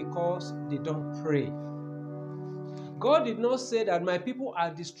destroyed because they don't pray. God did not say that my people are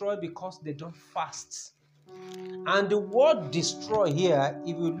destroyed because they don't fast. And the word destroy here,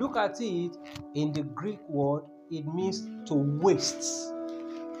 if you look at it in the Greek word, it means to waste.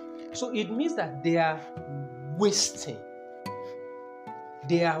 So it means that they are wasting.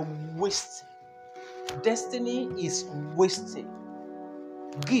 They are wasting. Destiny is wasting.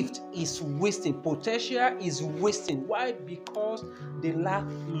 Gift is wasting. Potential is wasting. Why? Because they lack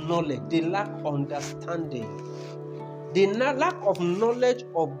knowledge. They lack understanding. The lack of knowledge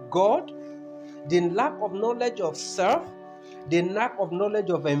of God, the lack of knowledge of self, the lack of knowledge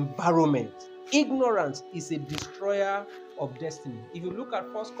of environment. Ignorance is a destroyer of destiny. If you look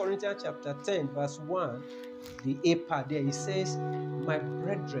at 1 Corinthians chapter 10, verse 1, the A part there, it says, my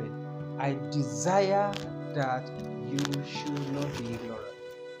brethren, I desire that you should not be ignorant.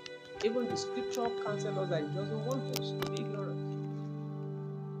 Even the scripture counsels us that it doesn't want us to be ignorant.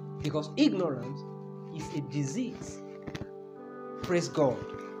 Because ignorance is a disease. Praise God.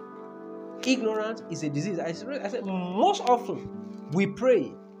 Ignorance is a disease. I said most often we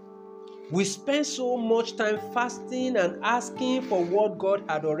pray. We spend so much time fasting and asking for what God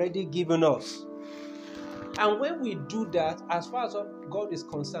had already given us. And when we do that, as far as God is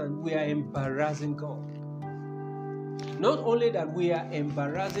concerned, we are embarrassing God. Not only that we are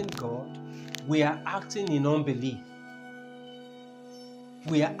embarrassing God, we are acting in unbelief.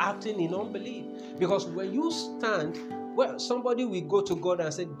 We are acting in unbelief. Because when you stand, well, somebody will go to God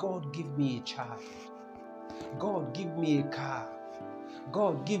and say, God, give me a child. God, give me a car.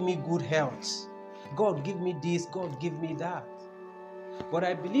 God, give me good health. God, give me this. God, give me that. But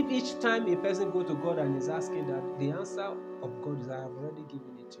I believe each time a person goes to God and is asking that, the answer of God is, I have already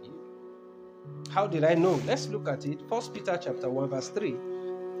given it to you. How did I know? Let's look at it. 1 Peter chapter 1, verse 3.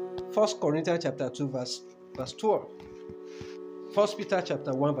 1 Corinthians chapter 2, verse 12. 1 Peter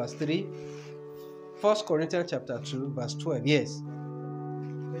chapter 1, verse 3. 1 Corinthians chapter 2, verse 12. Yes.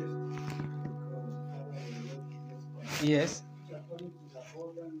 Yes.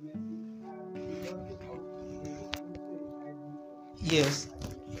 Yes.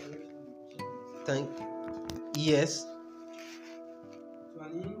 Yes.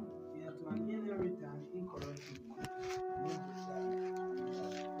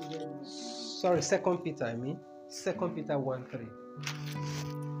 Sorry, 2 Peter, I mean. 2 Peter 1:3.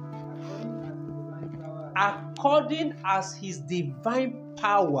 According as his divine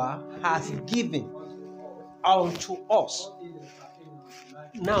power has given unto us.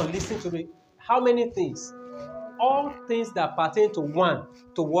 Now listen to me. How many things? All things that pertain to one.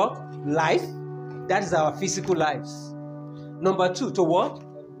 To what? Life. That is our physical lives. Number two, to what?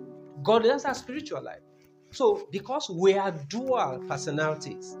 God, that's our spiritual life. So because we are dual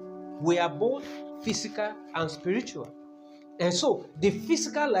personalities, we are both physical and spiritual. And so the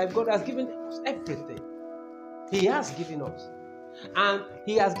physical life, God has given us everything. He has given us. And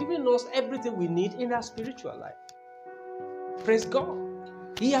He has given us everything we need in our spiritual life. Praise God.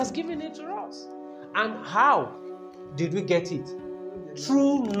 He has given it to us. And how did we get it?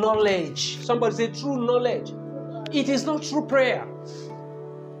 Through knowledge. Somebody say true knowledge. It is not through prayer.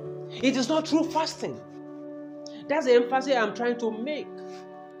 It is not through fasting. That's the emphasis I'm trying to make.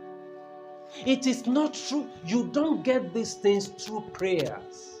 It is not true. You don't get these things through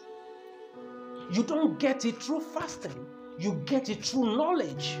prayers. You don't get it through fasting. You get it through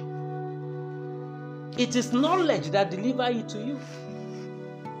knowledge. It is knowledge that delivers it to you.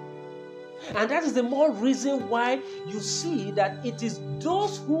 And that is the more reason why you see that it is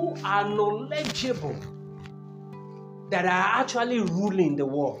those who are knowledgeable that are actually ruling the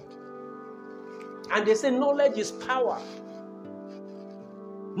world. And they say knowledge is power.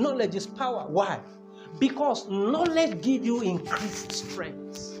 Knowledge is power. Why? Because knowledge gives you increased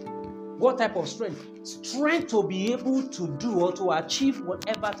strength. What type of strength? Strength to be able to do or to achieve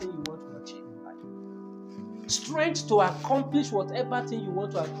whatever thing you want to achieve in life. Strength to accomplish whatever thing you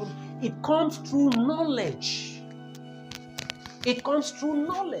want to accomplish. It comes through knowledge. It comes through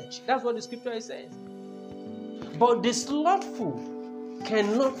knowledge. That's what the scripture says. But the slothful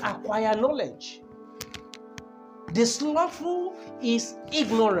cannot acquire knowledge. The slothful is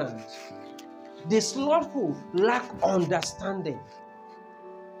ignorant. The slothful lack understanding.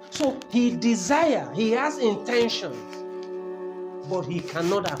 So he desires, he has intentions, but he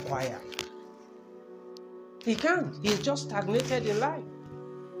cannot acquire. He can't. He's just stagnated in life.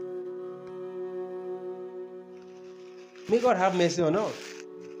 May God have mercy on us.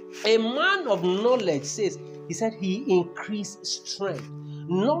 A man of knowledge says, he said he increased strength.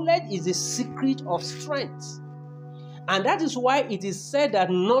 Knowledge is the secret of strength. And that is why it is said that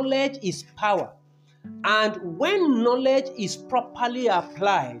knowledge is power. And when knowledge is properly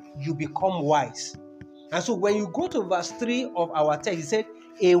applied, you become wise. And so when you go to verse 3 of our text, it said,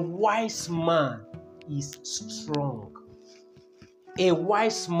 a wise man is strong. A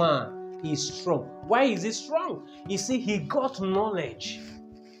wise man is strong. Why is he strong? You see, he got knowledge.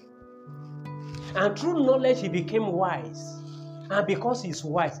 And through knowledge, he became wise. And because he's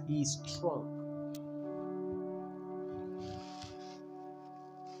wise, he is strong.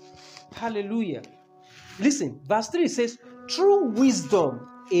 Hallelujah. Listen, verse 3 says, through wisdom,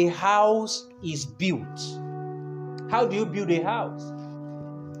 a house is built. How do you build a house?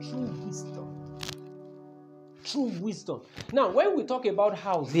 Through wisdom. Through wisdom. Now, when we talk about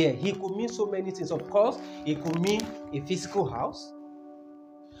house here, it could mean so many things. Of course, it could mean a physical house.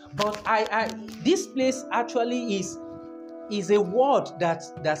 But this place actually is a word that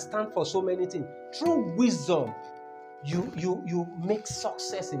stands for so many things. Through wisdom, you make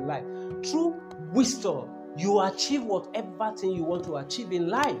success in life. Through wisdom, you achieve whatever thing you want to achieve in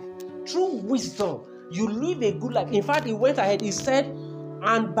life. Through wisdom, you live a good life. In fact, he went ahead, he said,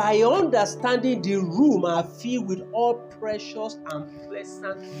 and by understanding the room are filled with all precious and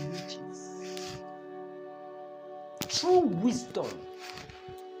pleasant riches. Through wisdom.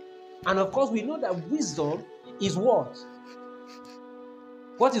 And of course, we know that wisdom is what?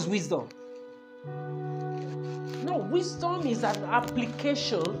 What is wisdom? No, wisdom is an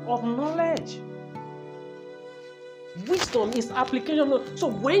application of knowledge. Wisdom is application of knowledge. So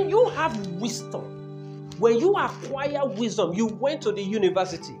when you have wisdom, when you acquire wisdom, you went to the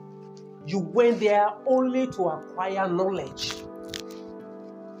university. You went there only to acquire knowledge.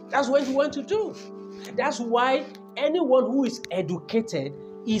 That's what you want to do. That's why anyone who is educated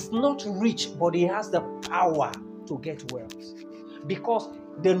is not rich, but he has the power to get wealth. Because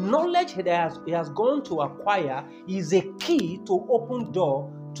the knowledge that he has gone to acquire is a key to open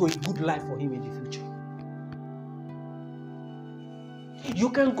door to a good life for him in the future. You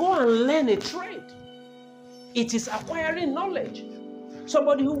can go and learn a trade. It is acquiring knowledge.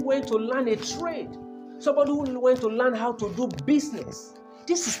 Somebody who went to learn a trade, somebody who went to learn how to do business.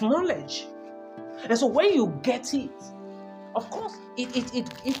 This is knowledge. And so when you get it, of course,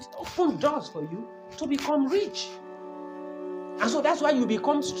 it opens doors for you to become rich. And so that's why you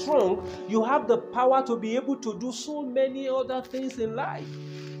become strong. You have the power to be able to do so many other things in life.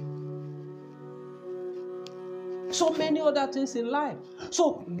 So many other things in life.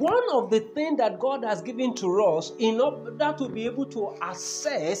 So one of the things that God has given to us in order to be able to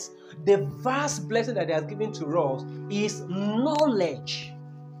access the vast blessing that He has given to us is knowledge.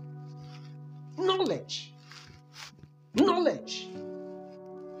 Knowledge. Knowledge.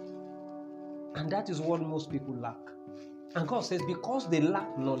 And that is what most people lack. And God says, because they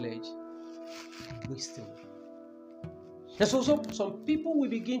lack knowledge, I'm wasting it. And so some people will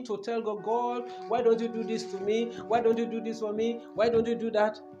begin to tell God, God, why don't you do this to me? Why don't you do this for me? Why don't you do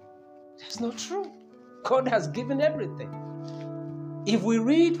that? That's not true. God has given everything. If we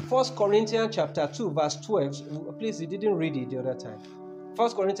read 1 Corinthians chapter 2, verse 12, please, you didn't read it the other time.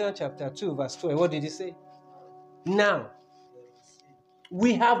 1 Corinthians chapter 2, verse 12, what did he say? Now,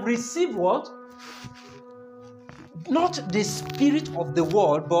 we have received what? Not the spirit of the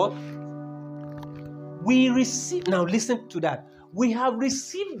world, but we receive, now listen to that. We have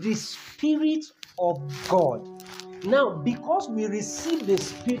received the Spirit of God. Now, because we receive the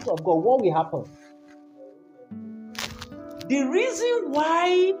Spirit of God, what will happen? The reason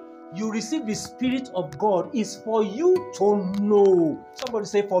why you receive the Spirit of God is for you to know. Somebody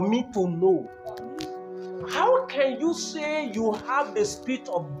say, for me to know. How can you say you have the Spirit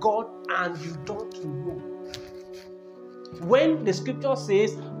of God and you don't know? When the scripture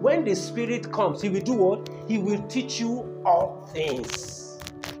says, when the Spirit comes, He will do what? He will teach you all things.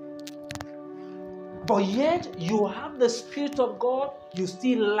 But yet, you have the Spirit of God, you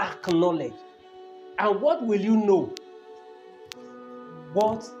still lack knowledge. And what will you know?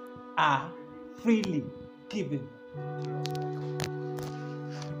 What are freely given.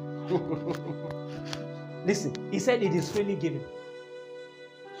 Listen, He said it is freely given.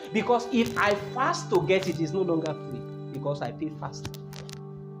 Because if I fast to get it, it's no longer free. Because I pay fast.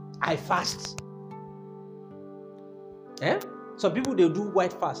 I fast. Some people, they will do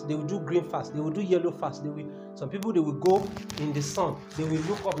white fast. They will do green fast. They will do yellow fast. Some people, they will go in the sun. They will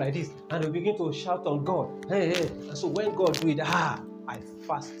look up like this. And they will begin to shout on God. Hey, hey. And so when God do it, I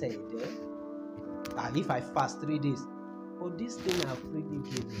fasted. If I fast 3 days. But this thing I freely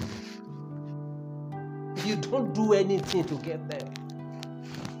given. You don't do anything to get there.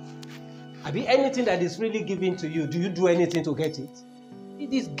 I mean, anything that is really given to you, do you do anything to get it?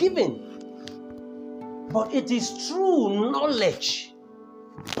 It is given. But it is true knowledge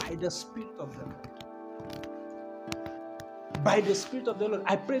by the Spirit of the Lord. By the Spirit of the Lord.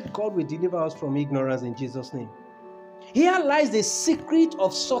 I pray God will deliver us from ignorance in Jesus' name. Here lies the secret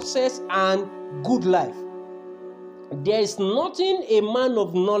of success and good life. There is nothing a man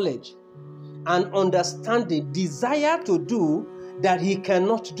of knowledge and understanding desire to do that he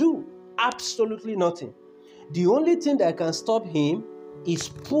cannot do. Absolutely nothing. The only thing that can stop him is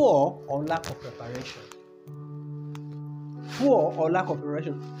poor or lack of preparation. Poor or lack of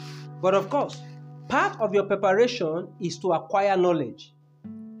preparation. But of course, part of your preparation is to acquire knowledge,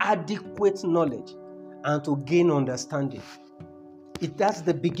 adequate knowledge, and to gain understanding. That's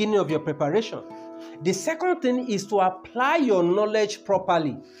the beginning of your preparation. The second thing is to apply your knowledge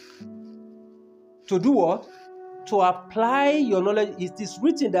properly. To do what? To apply your knowledge. It is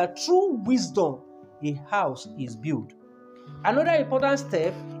written that through wisdom, a house is built. Another important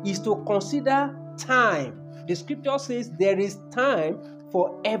step is to consider time. The scripture says there is time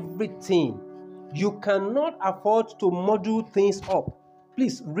for everything. You cannot afford to muddle things up.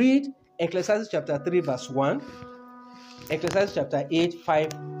 Please read Ecclesiastes chapter 3 verse 1. Ecclesiastes chapter 8, 5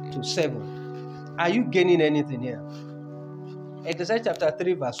 to 7. Are you gaining anything here? Ecclesiastes chapter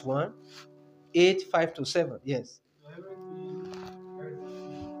 3 verse 1, 8, 5 to 7. Yes.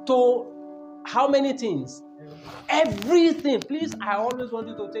 To how many things? Everything. Please, I always want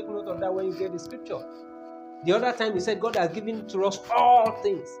you to take note of that when you get the scripture. The other time he said God has given to us all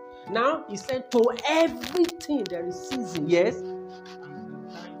things. Now he said to everything there is season. Yes.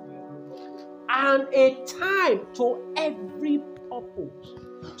 And a time to every purpose.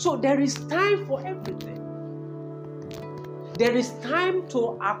 So there is time for everything. There is time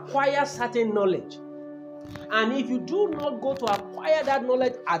to acquire certain knowledge. And if you do not go to acquire that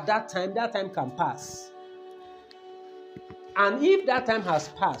knowledge at that time can pass. And if that time has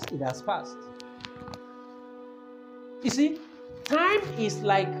passed, it has passed. You see, time is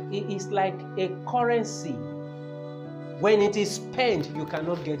like a currency. When it is spent, you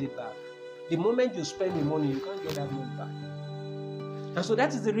cannot get it back. The moment you spend the money, you can't get that money back. And so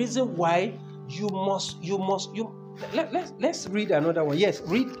that is the reason why let's read another one. Yes,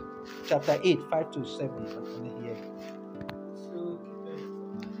 read chapter 8, 5 to 7. Here.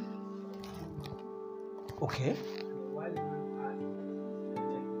 Okay.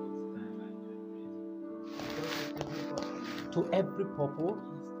 To every purpose,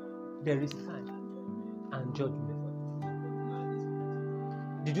 there is time and judgment.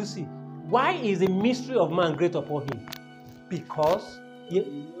 Did you see? Why is the mystery of man great upon him? Because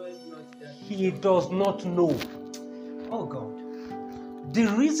he does not know. Oh God. The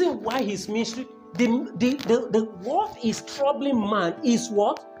reason why his mystery, what is troubling man is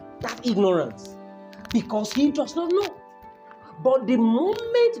what? That ignorance. Because he does not know. But the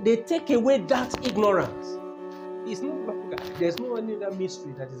moment they take away that ignorance, it's no longer, there's no any other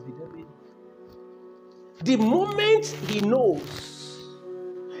mystery that is within him. The moment he knows,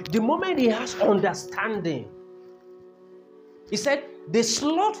 the moment he has understanding, he said, the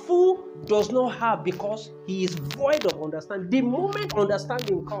slothful does not have because he is void of understanding. The moment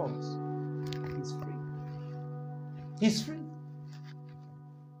understanding comes, he's free. He's free.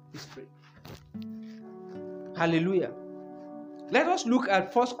 He's free. Hallelujah. Let us look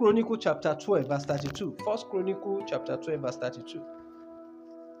at 1 Chronicles chapter 12 verse 32. 1 Chronicles chapter 12 verse 32.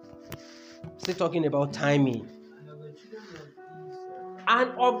 Still talking about timing.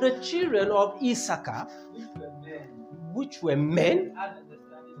 And of the children of Issachar, which were men,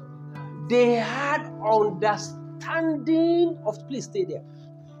 they had understanding of, please stay there.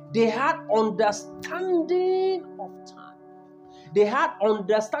 They had understanding of time. They had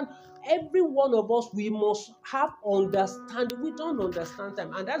understanding. Every one of us, we must have understanding. We don't understand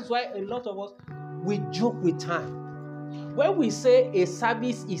time. And that's why a lot of us, we joke with time. When we say a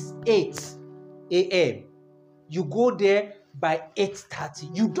service is 8 a.m., you go there by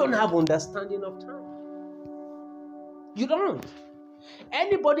 8:30. You don't have understanding of time. You don't.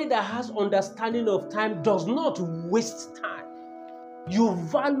 Anybody that has understanding of time does not waste time. You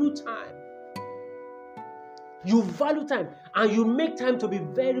value time. You value time and you make time to be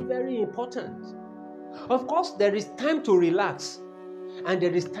very, very important. Of course, there is time to relax and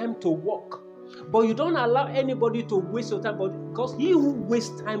there is time to work. But you don't allow anybody to waste your time, because he who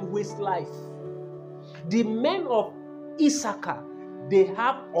wastes time wastes life. The men of Issachar, they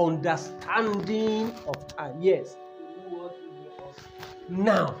have understanding of time. Yes.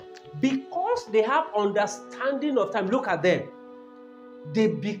 Now, because they have understanding of time, look at them. They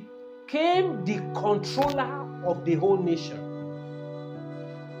became became the controller of the whole nation.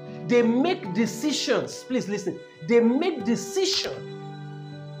 They make decisions. Please listen. They make decisions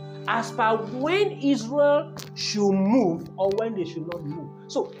as per when Israel should move or when they should not move.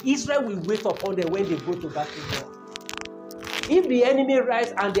 So Israel will wait upon them when they go to battle. If the enemy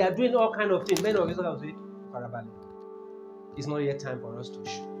rise and they are doing all kind of things, many of Israel will say, "Farabale, it's not yet time for us to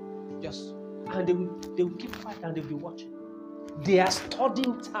shoot." And they will keep quiet and they'll be watching. They are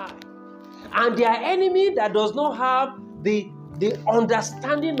studying time. And their enemy that does not have the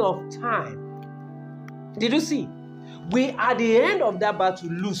understanding of time. Did you see? We at the end of that battle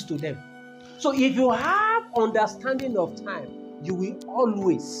lose to them. So if you have understanding of time, you will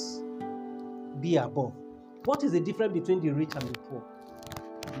always be above. What is the difference between the rich and the poor?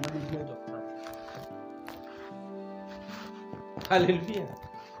 Management of time. Hallelujah.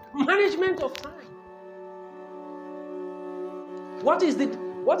 Management of time. What is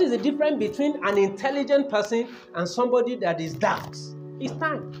the difference between an intelligent person and somebody that is daft? It's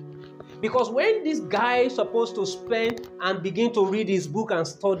time. Because when this guy is supposed to spend and begin to read his book and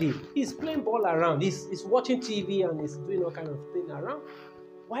study, he's playing ball around. He's watching TV and he's doing all kind of thing around.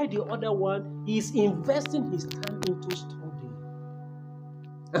 While the other one is investing his time into studying.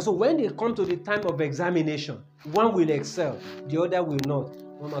 And so when they come to the time of examination, one will excel, the other will not.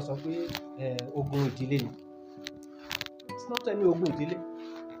 One must say, Ogun Idile. It's not any Ogun Idile.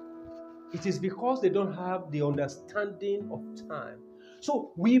 It is because they don't have the understanding of time.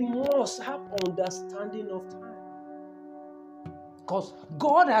 So we must have understanding of time. Because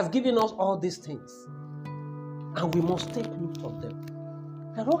God has given us all these things. And we must take note of them.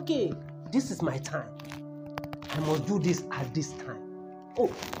 That, okay, this is my time. I must do this at this time. Oh,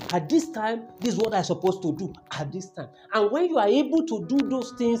 at this time, this is what I'm supposed to do at this time. And when you are able to do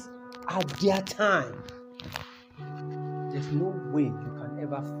those things at their time, there's no way you can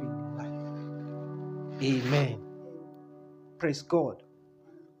ever fail in life. Amen. Praise God.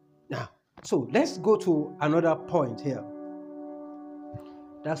 Now, so let's go to another point here.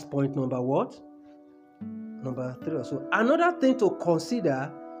 That's point number what? Number 3. So another thing to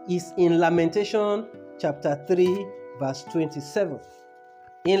consider is in Lamentation chapter 3 verse 27.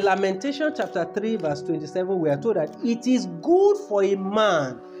 In Lamentation chapter 3 verse 27, we are told that it is good for a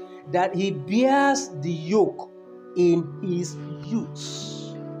man that he bears the yoke in his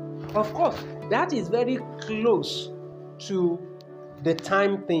youth. Of course, that is very close to the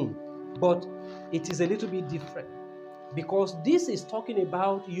time thing, but it is a little bit different. Because this is talking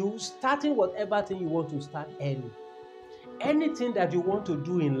about you starting whatever thing you want to start early. Anything that you want to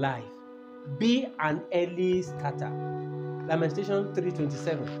do in life, be an early starter. Lamentation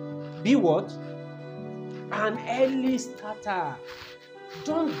 3:27. Be what? An early starter.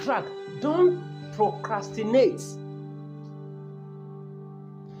 Don't drag. Don't procrastinate.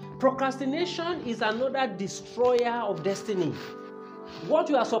 Procrastination is another destroyer of destiny. What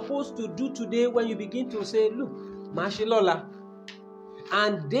you are supposed to do today, when you begin to say, look, Mashilola,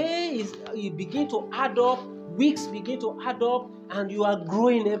 and days you begin to add up, weeks begin to add up, and you are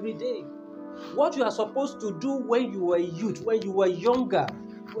growing every day. What you are supposed to do when you were a youth, when you were younger,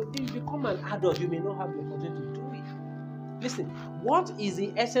 when you become an adult, you may not have the opportunity to do it. Listen, what is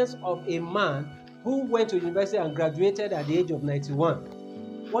the essence of a man who went to university and graduated at the age of 91?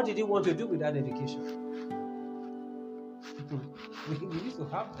 What did he want to do with that education? We used to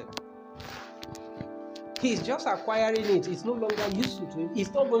have them. He's just acquiring it. It's no longer useful to him.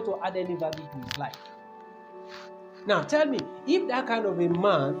 It's not going to add any value to his life. Now tell me, if that kind of a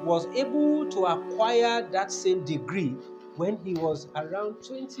man was able to acquire that same degree when he was around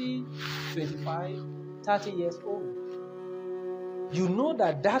 20, 25, 30 years old, you know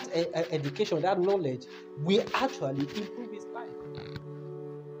that education, that knowledge will actually improve his life.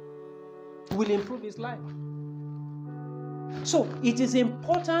 Will improve his life. So it is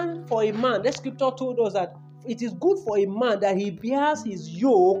important for a man. The scripture told us that it is good for a man that he bears his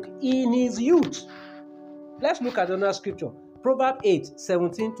yoke in his youth. Let's look at another scripture. Proverbs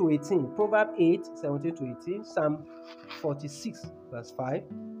 8:17-18. Proverbs 8:17-18. Psalm 46, verse 5.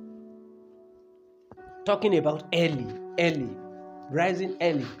 Talking about early, rising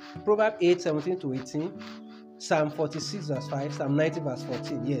early. Proverbs 8:17-18. Psalm 46, verse 5. Psalm 90, verse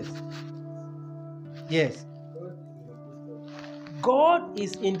 14. Yes. God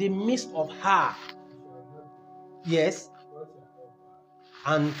is in the midst of her. Yes.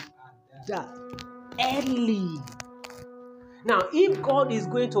 And that early. Now, if God is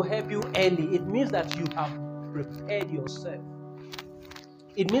going to help you early, it means that you have prepared yourself.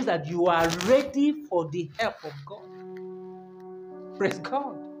 It means that you are ready for the help of God. Praise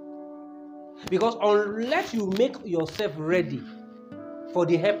God. Because unless you make yourself ready, for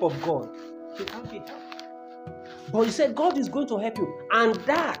the help of God, you can't be helped. But you said God is going to help you. And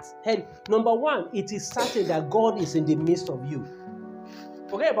that, number one, it is certain that God is in the midst of you.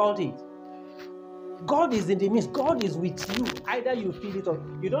 Forget about it. God is in the midst. God is with you. Either you feel it or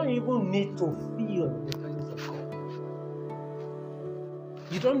you don't even need to feel the presence of God.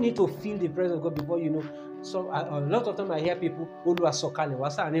 You don't need to feel the presence of God before you know. So a lot of time I hear people, Olúwa sọ̀kalẹ̀ wá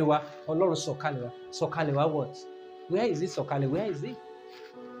sáàrin wa, Ọlọ́run sọ̀kalẹ̀ wá. Sọ̀kalẹ̀ wá what? Where is it sọ̀kalẹ̀? Where is it?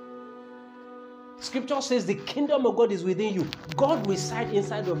 Scripture says the kingdom of God is within you. God resides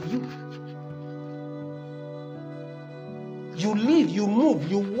inside of you. You live, you move,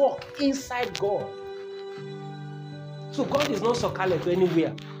 you walk inside God. So God is not sọ̀kalẹ̀ to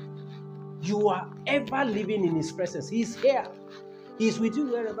anywhere. You are ever living in His presence. He's here. He's with you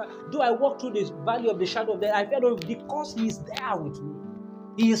wherever. Though I walk through this valley of the shadow of death, I fear no evil because He is there with me.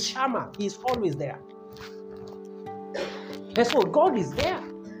 He is Shammah. He is always there. And so God is there.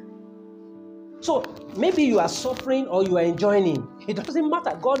 So maybe you are suffering or you are enjoying Him. It doesn't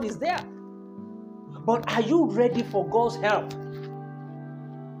matter. God is there. But are you ready for God's help?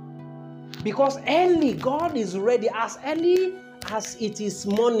 Because early, God is ready. As early as it is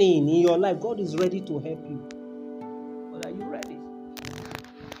morning in your life, God is ready to help you. But are you ready?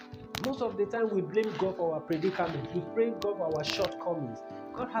 Most of the time we blame God for our predicament. We blame God for our shortcomings.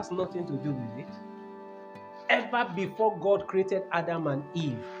 God has nothing to do with it. Ever before God created Adam and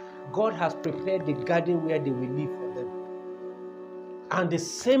Eve, God has prepared the garden where they will live for them. And the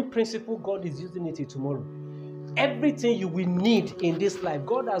same principle, God is using it tomorrow. Everything you will need in this life,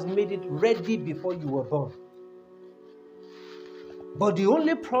 God has made it ready before you were born. But the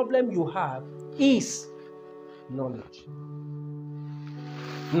only problem you have is knowledge.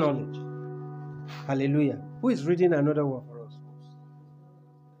 Knowledge. Hallelujah. Who is reading another one for us?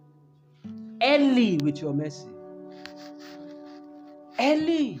 Early with your mercy.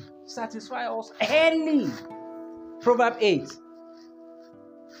 Early. Satisfy us early. Proverbs 8.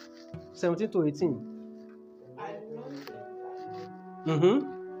 17 to 18.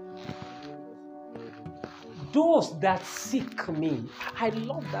 Those that seek me. I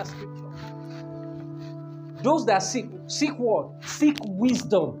love that scripture. Those that seek what? Seek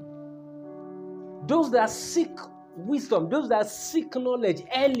wisdom. Those that seek wisdom, those that seek knowledge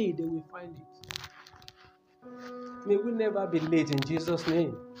early, they will find it. May we never be late in Jesus'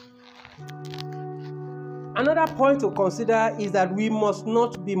 name. Another point to consider is that we must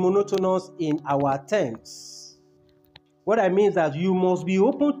not be monotonous in our attempts. What I mean is that you must be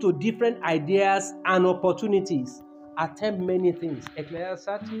open to different ideas and opportunities. Attempt many things.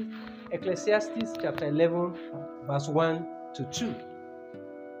 Ecclesiastes chapter 11, verse 1 to 2.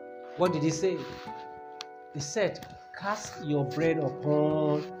 What did he say? He said, cast your bread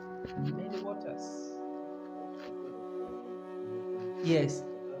upon many waters. Yes.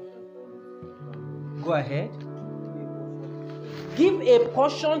 Go ahead. Give a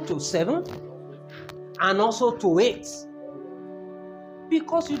portion to 7 and also to 8.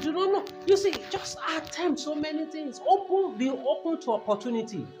 Because you do not know. You see, just attempt so many things. Be open to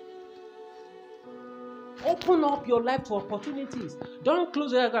opportunity. Open up your life to opportunities. Don't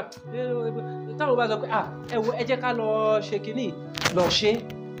close your eyes.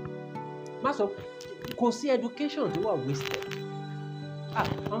 Kò sí education tó wà wasted.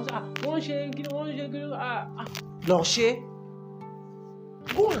 Lọ ṣe.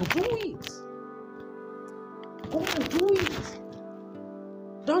 Go and do it. Go and do it.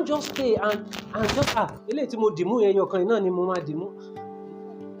 Don't just stay and just eléyìí tí mo dìmú yẹn yọkan náà ni mo máa dìmú.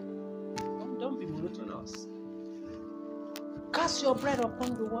 Don't be monotonous. Cast your bread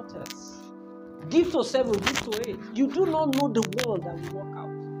upon the waters. Give to 7, give to 8. You do not know the one that will work out.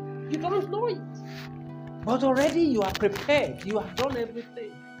 You don't know it. But already you are prepared. You have done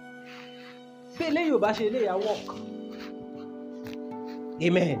everything. Walk.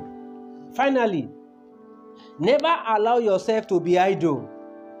 Amen. Finally, never allow yourself to be idle.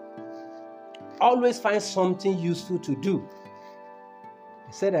 Always find something useful to do.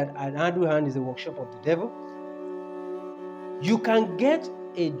 He said that an idle hand is a workshop of the devil. You can get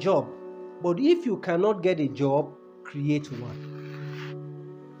a job, but if you cannot get a job, create one.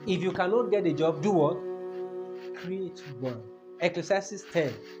 If you cannot get a job, do what? Create one. Ecclesiastes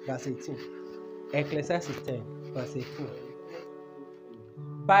 10, verse 18. Ecclesiastes 10, verse 18.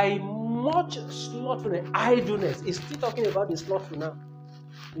 By much slothfulness, idleness, is still talking about the slothful now.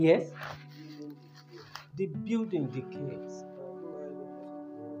 Yes? The building decays.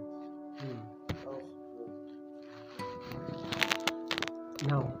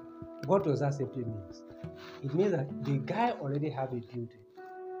 Now, what does that simply mean? It means that the guy already have a building.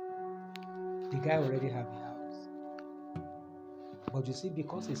 The guy already have a house. But you see,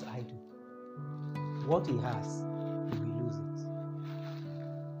 because he's idle, what he has, he will lose it.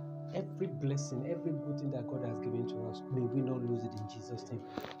 Every blessing, every good thing that God has given to us, may we not lose it in Jesus' name.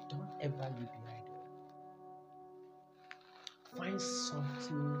 Don't ever you be idle. Find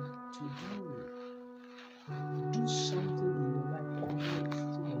something to do. Do something in your life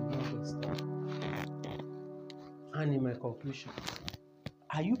connected and longest time. And in my conclusion,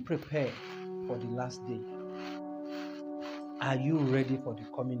 are you prepared for the last day? Are you ready for the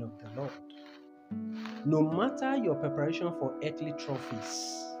coming of the Lord? No matter your preparation for earthly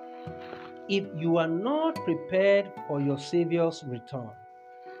trophies, if you are not prepared for your Savior's return,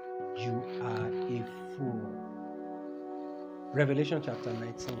 you are a fool. Revelation chapter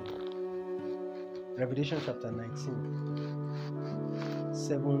 19. Revelation chapter 19,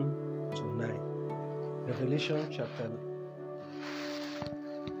 7 to 9. Revelation chapter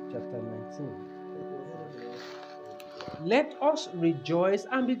 19. Let us rejoice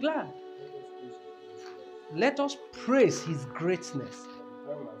and be glad. Let us praise his greatness.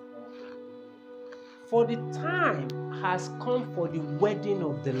 For the time has come for the wedding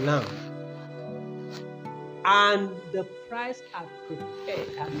of the Lamb, and the price are prepared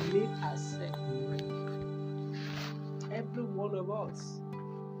and made ourselves ready. Every one of us,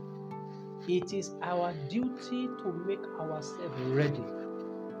 it is our duty to make ourselves ready,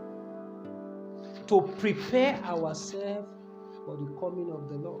 to prepare ourselves for the coming of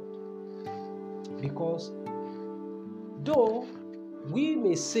the Lord. Because though we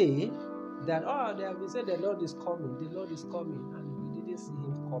may say that, they have been said the Lord is coming, and we didn't see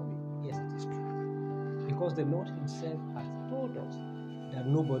him coming. Yes, it is true. Because the Lord himself has told us that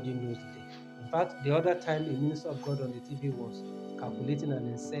nobody knows the day. In fact, the other time a minister of God on the TV was calculating and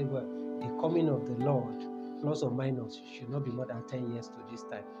then said, well, the coming of the Lord, plus or minus, should not be more than 10 years to this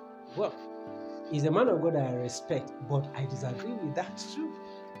time. Well, he's a man of God I respect, but I disagree with that too.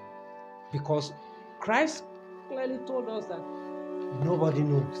 Because Christ clearly told us that nobody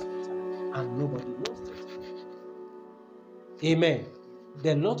knows the time, and nobody knows the time. Amen.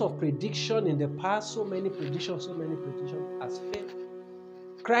 There are a lot of prediction in the past, so many predictions has failed.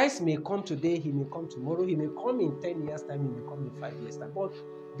 Christ may come today, he may come tomorrow, he may come in 10 years' time, he may come in 5 years' time. But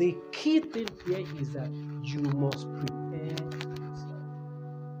the key thing here is that you must prepare yourself.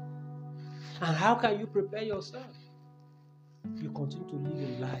 And how can you prepare yourself? You continue to live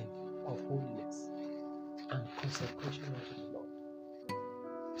a life of holiness and consecration unto the Lord.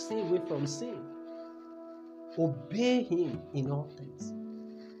 Stay away from sin. Obey him in all things.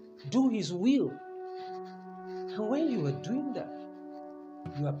 Do his will. And when you are doing that,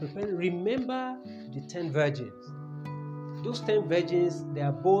 you are preparing. Remember the 10 virgins. Those 10 virgins, they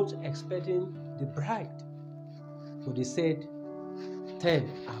are both expecting the bride. But they said, 10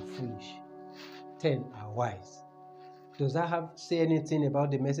 are foolish, 10 are wise. Does that say anything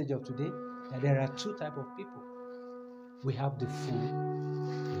about the message of today? That there are two types of people. We have the fool,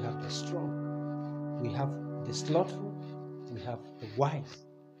 we have the strong, we have the slothful, we have the wise.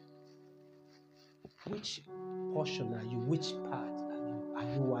 Which portion are you? Which part are you? Are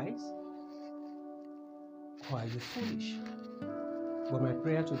you wise? Or are you foolish? But my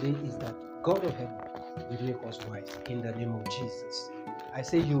prayer today is that God of heaven will make us wise in the name of Jesus. I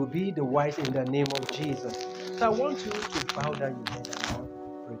say you will be the wise in the name of Jesus. So I want you to bow down your head and I want you to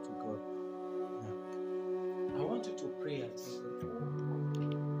pray to God. Now, I want you to pray and say,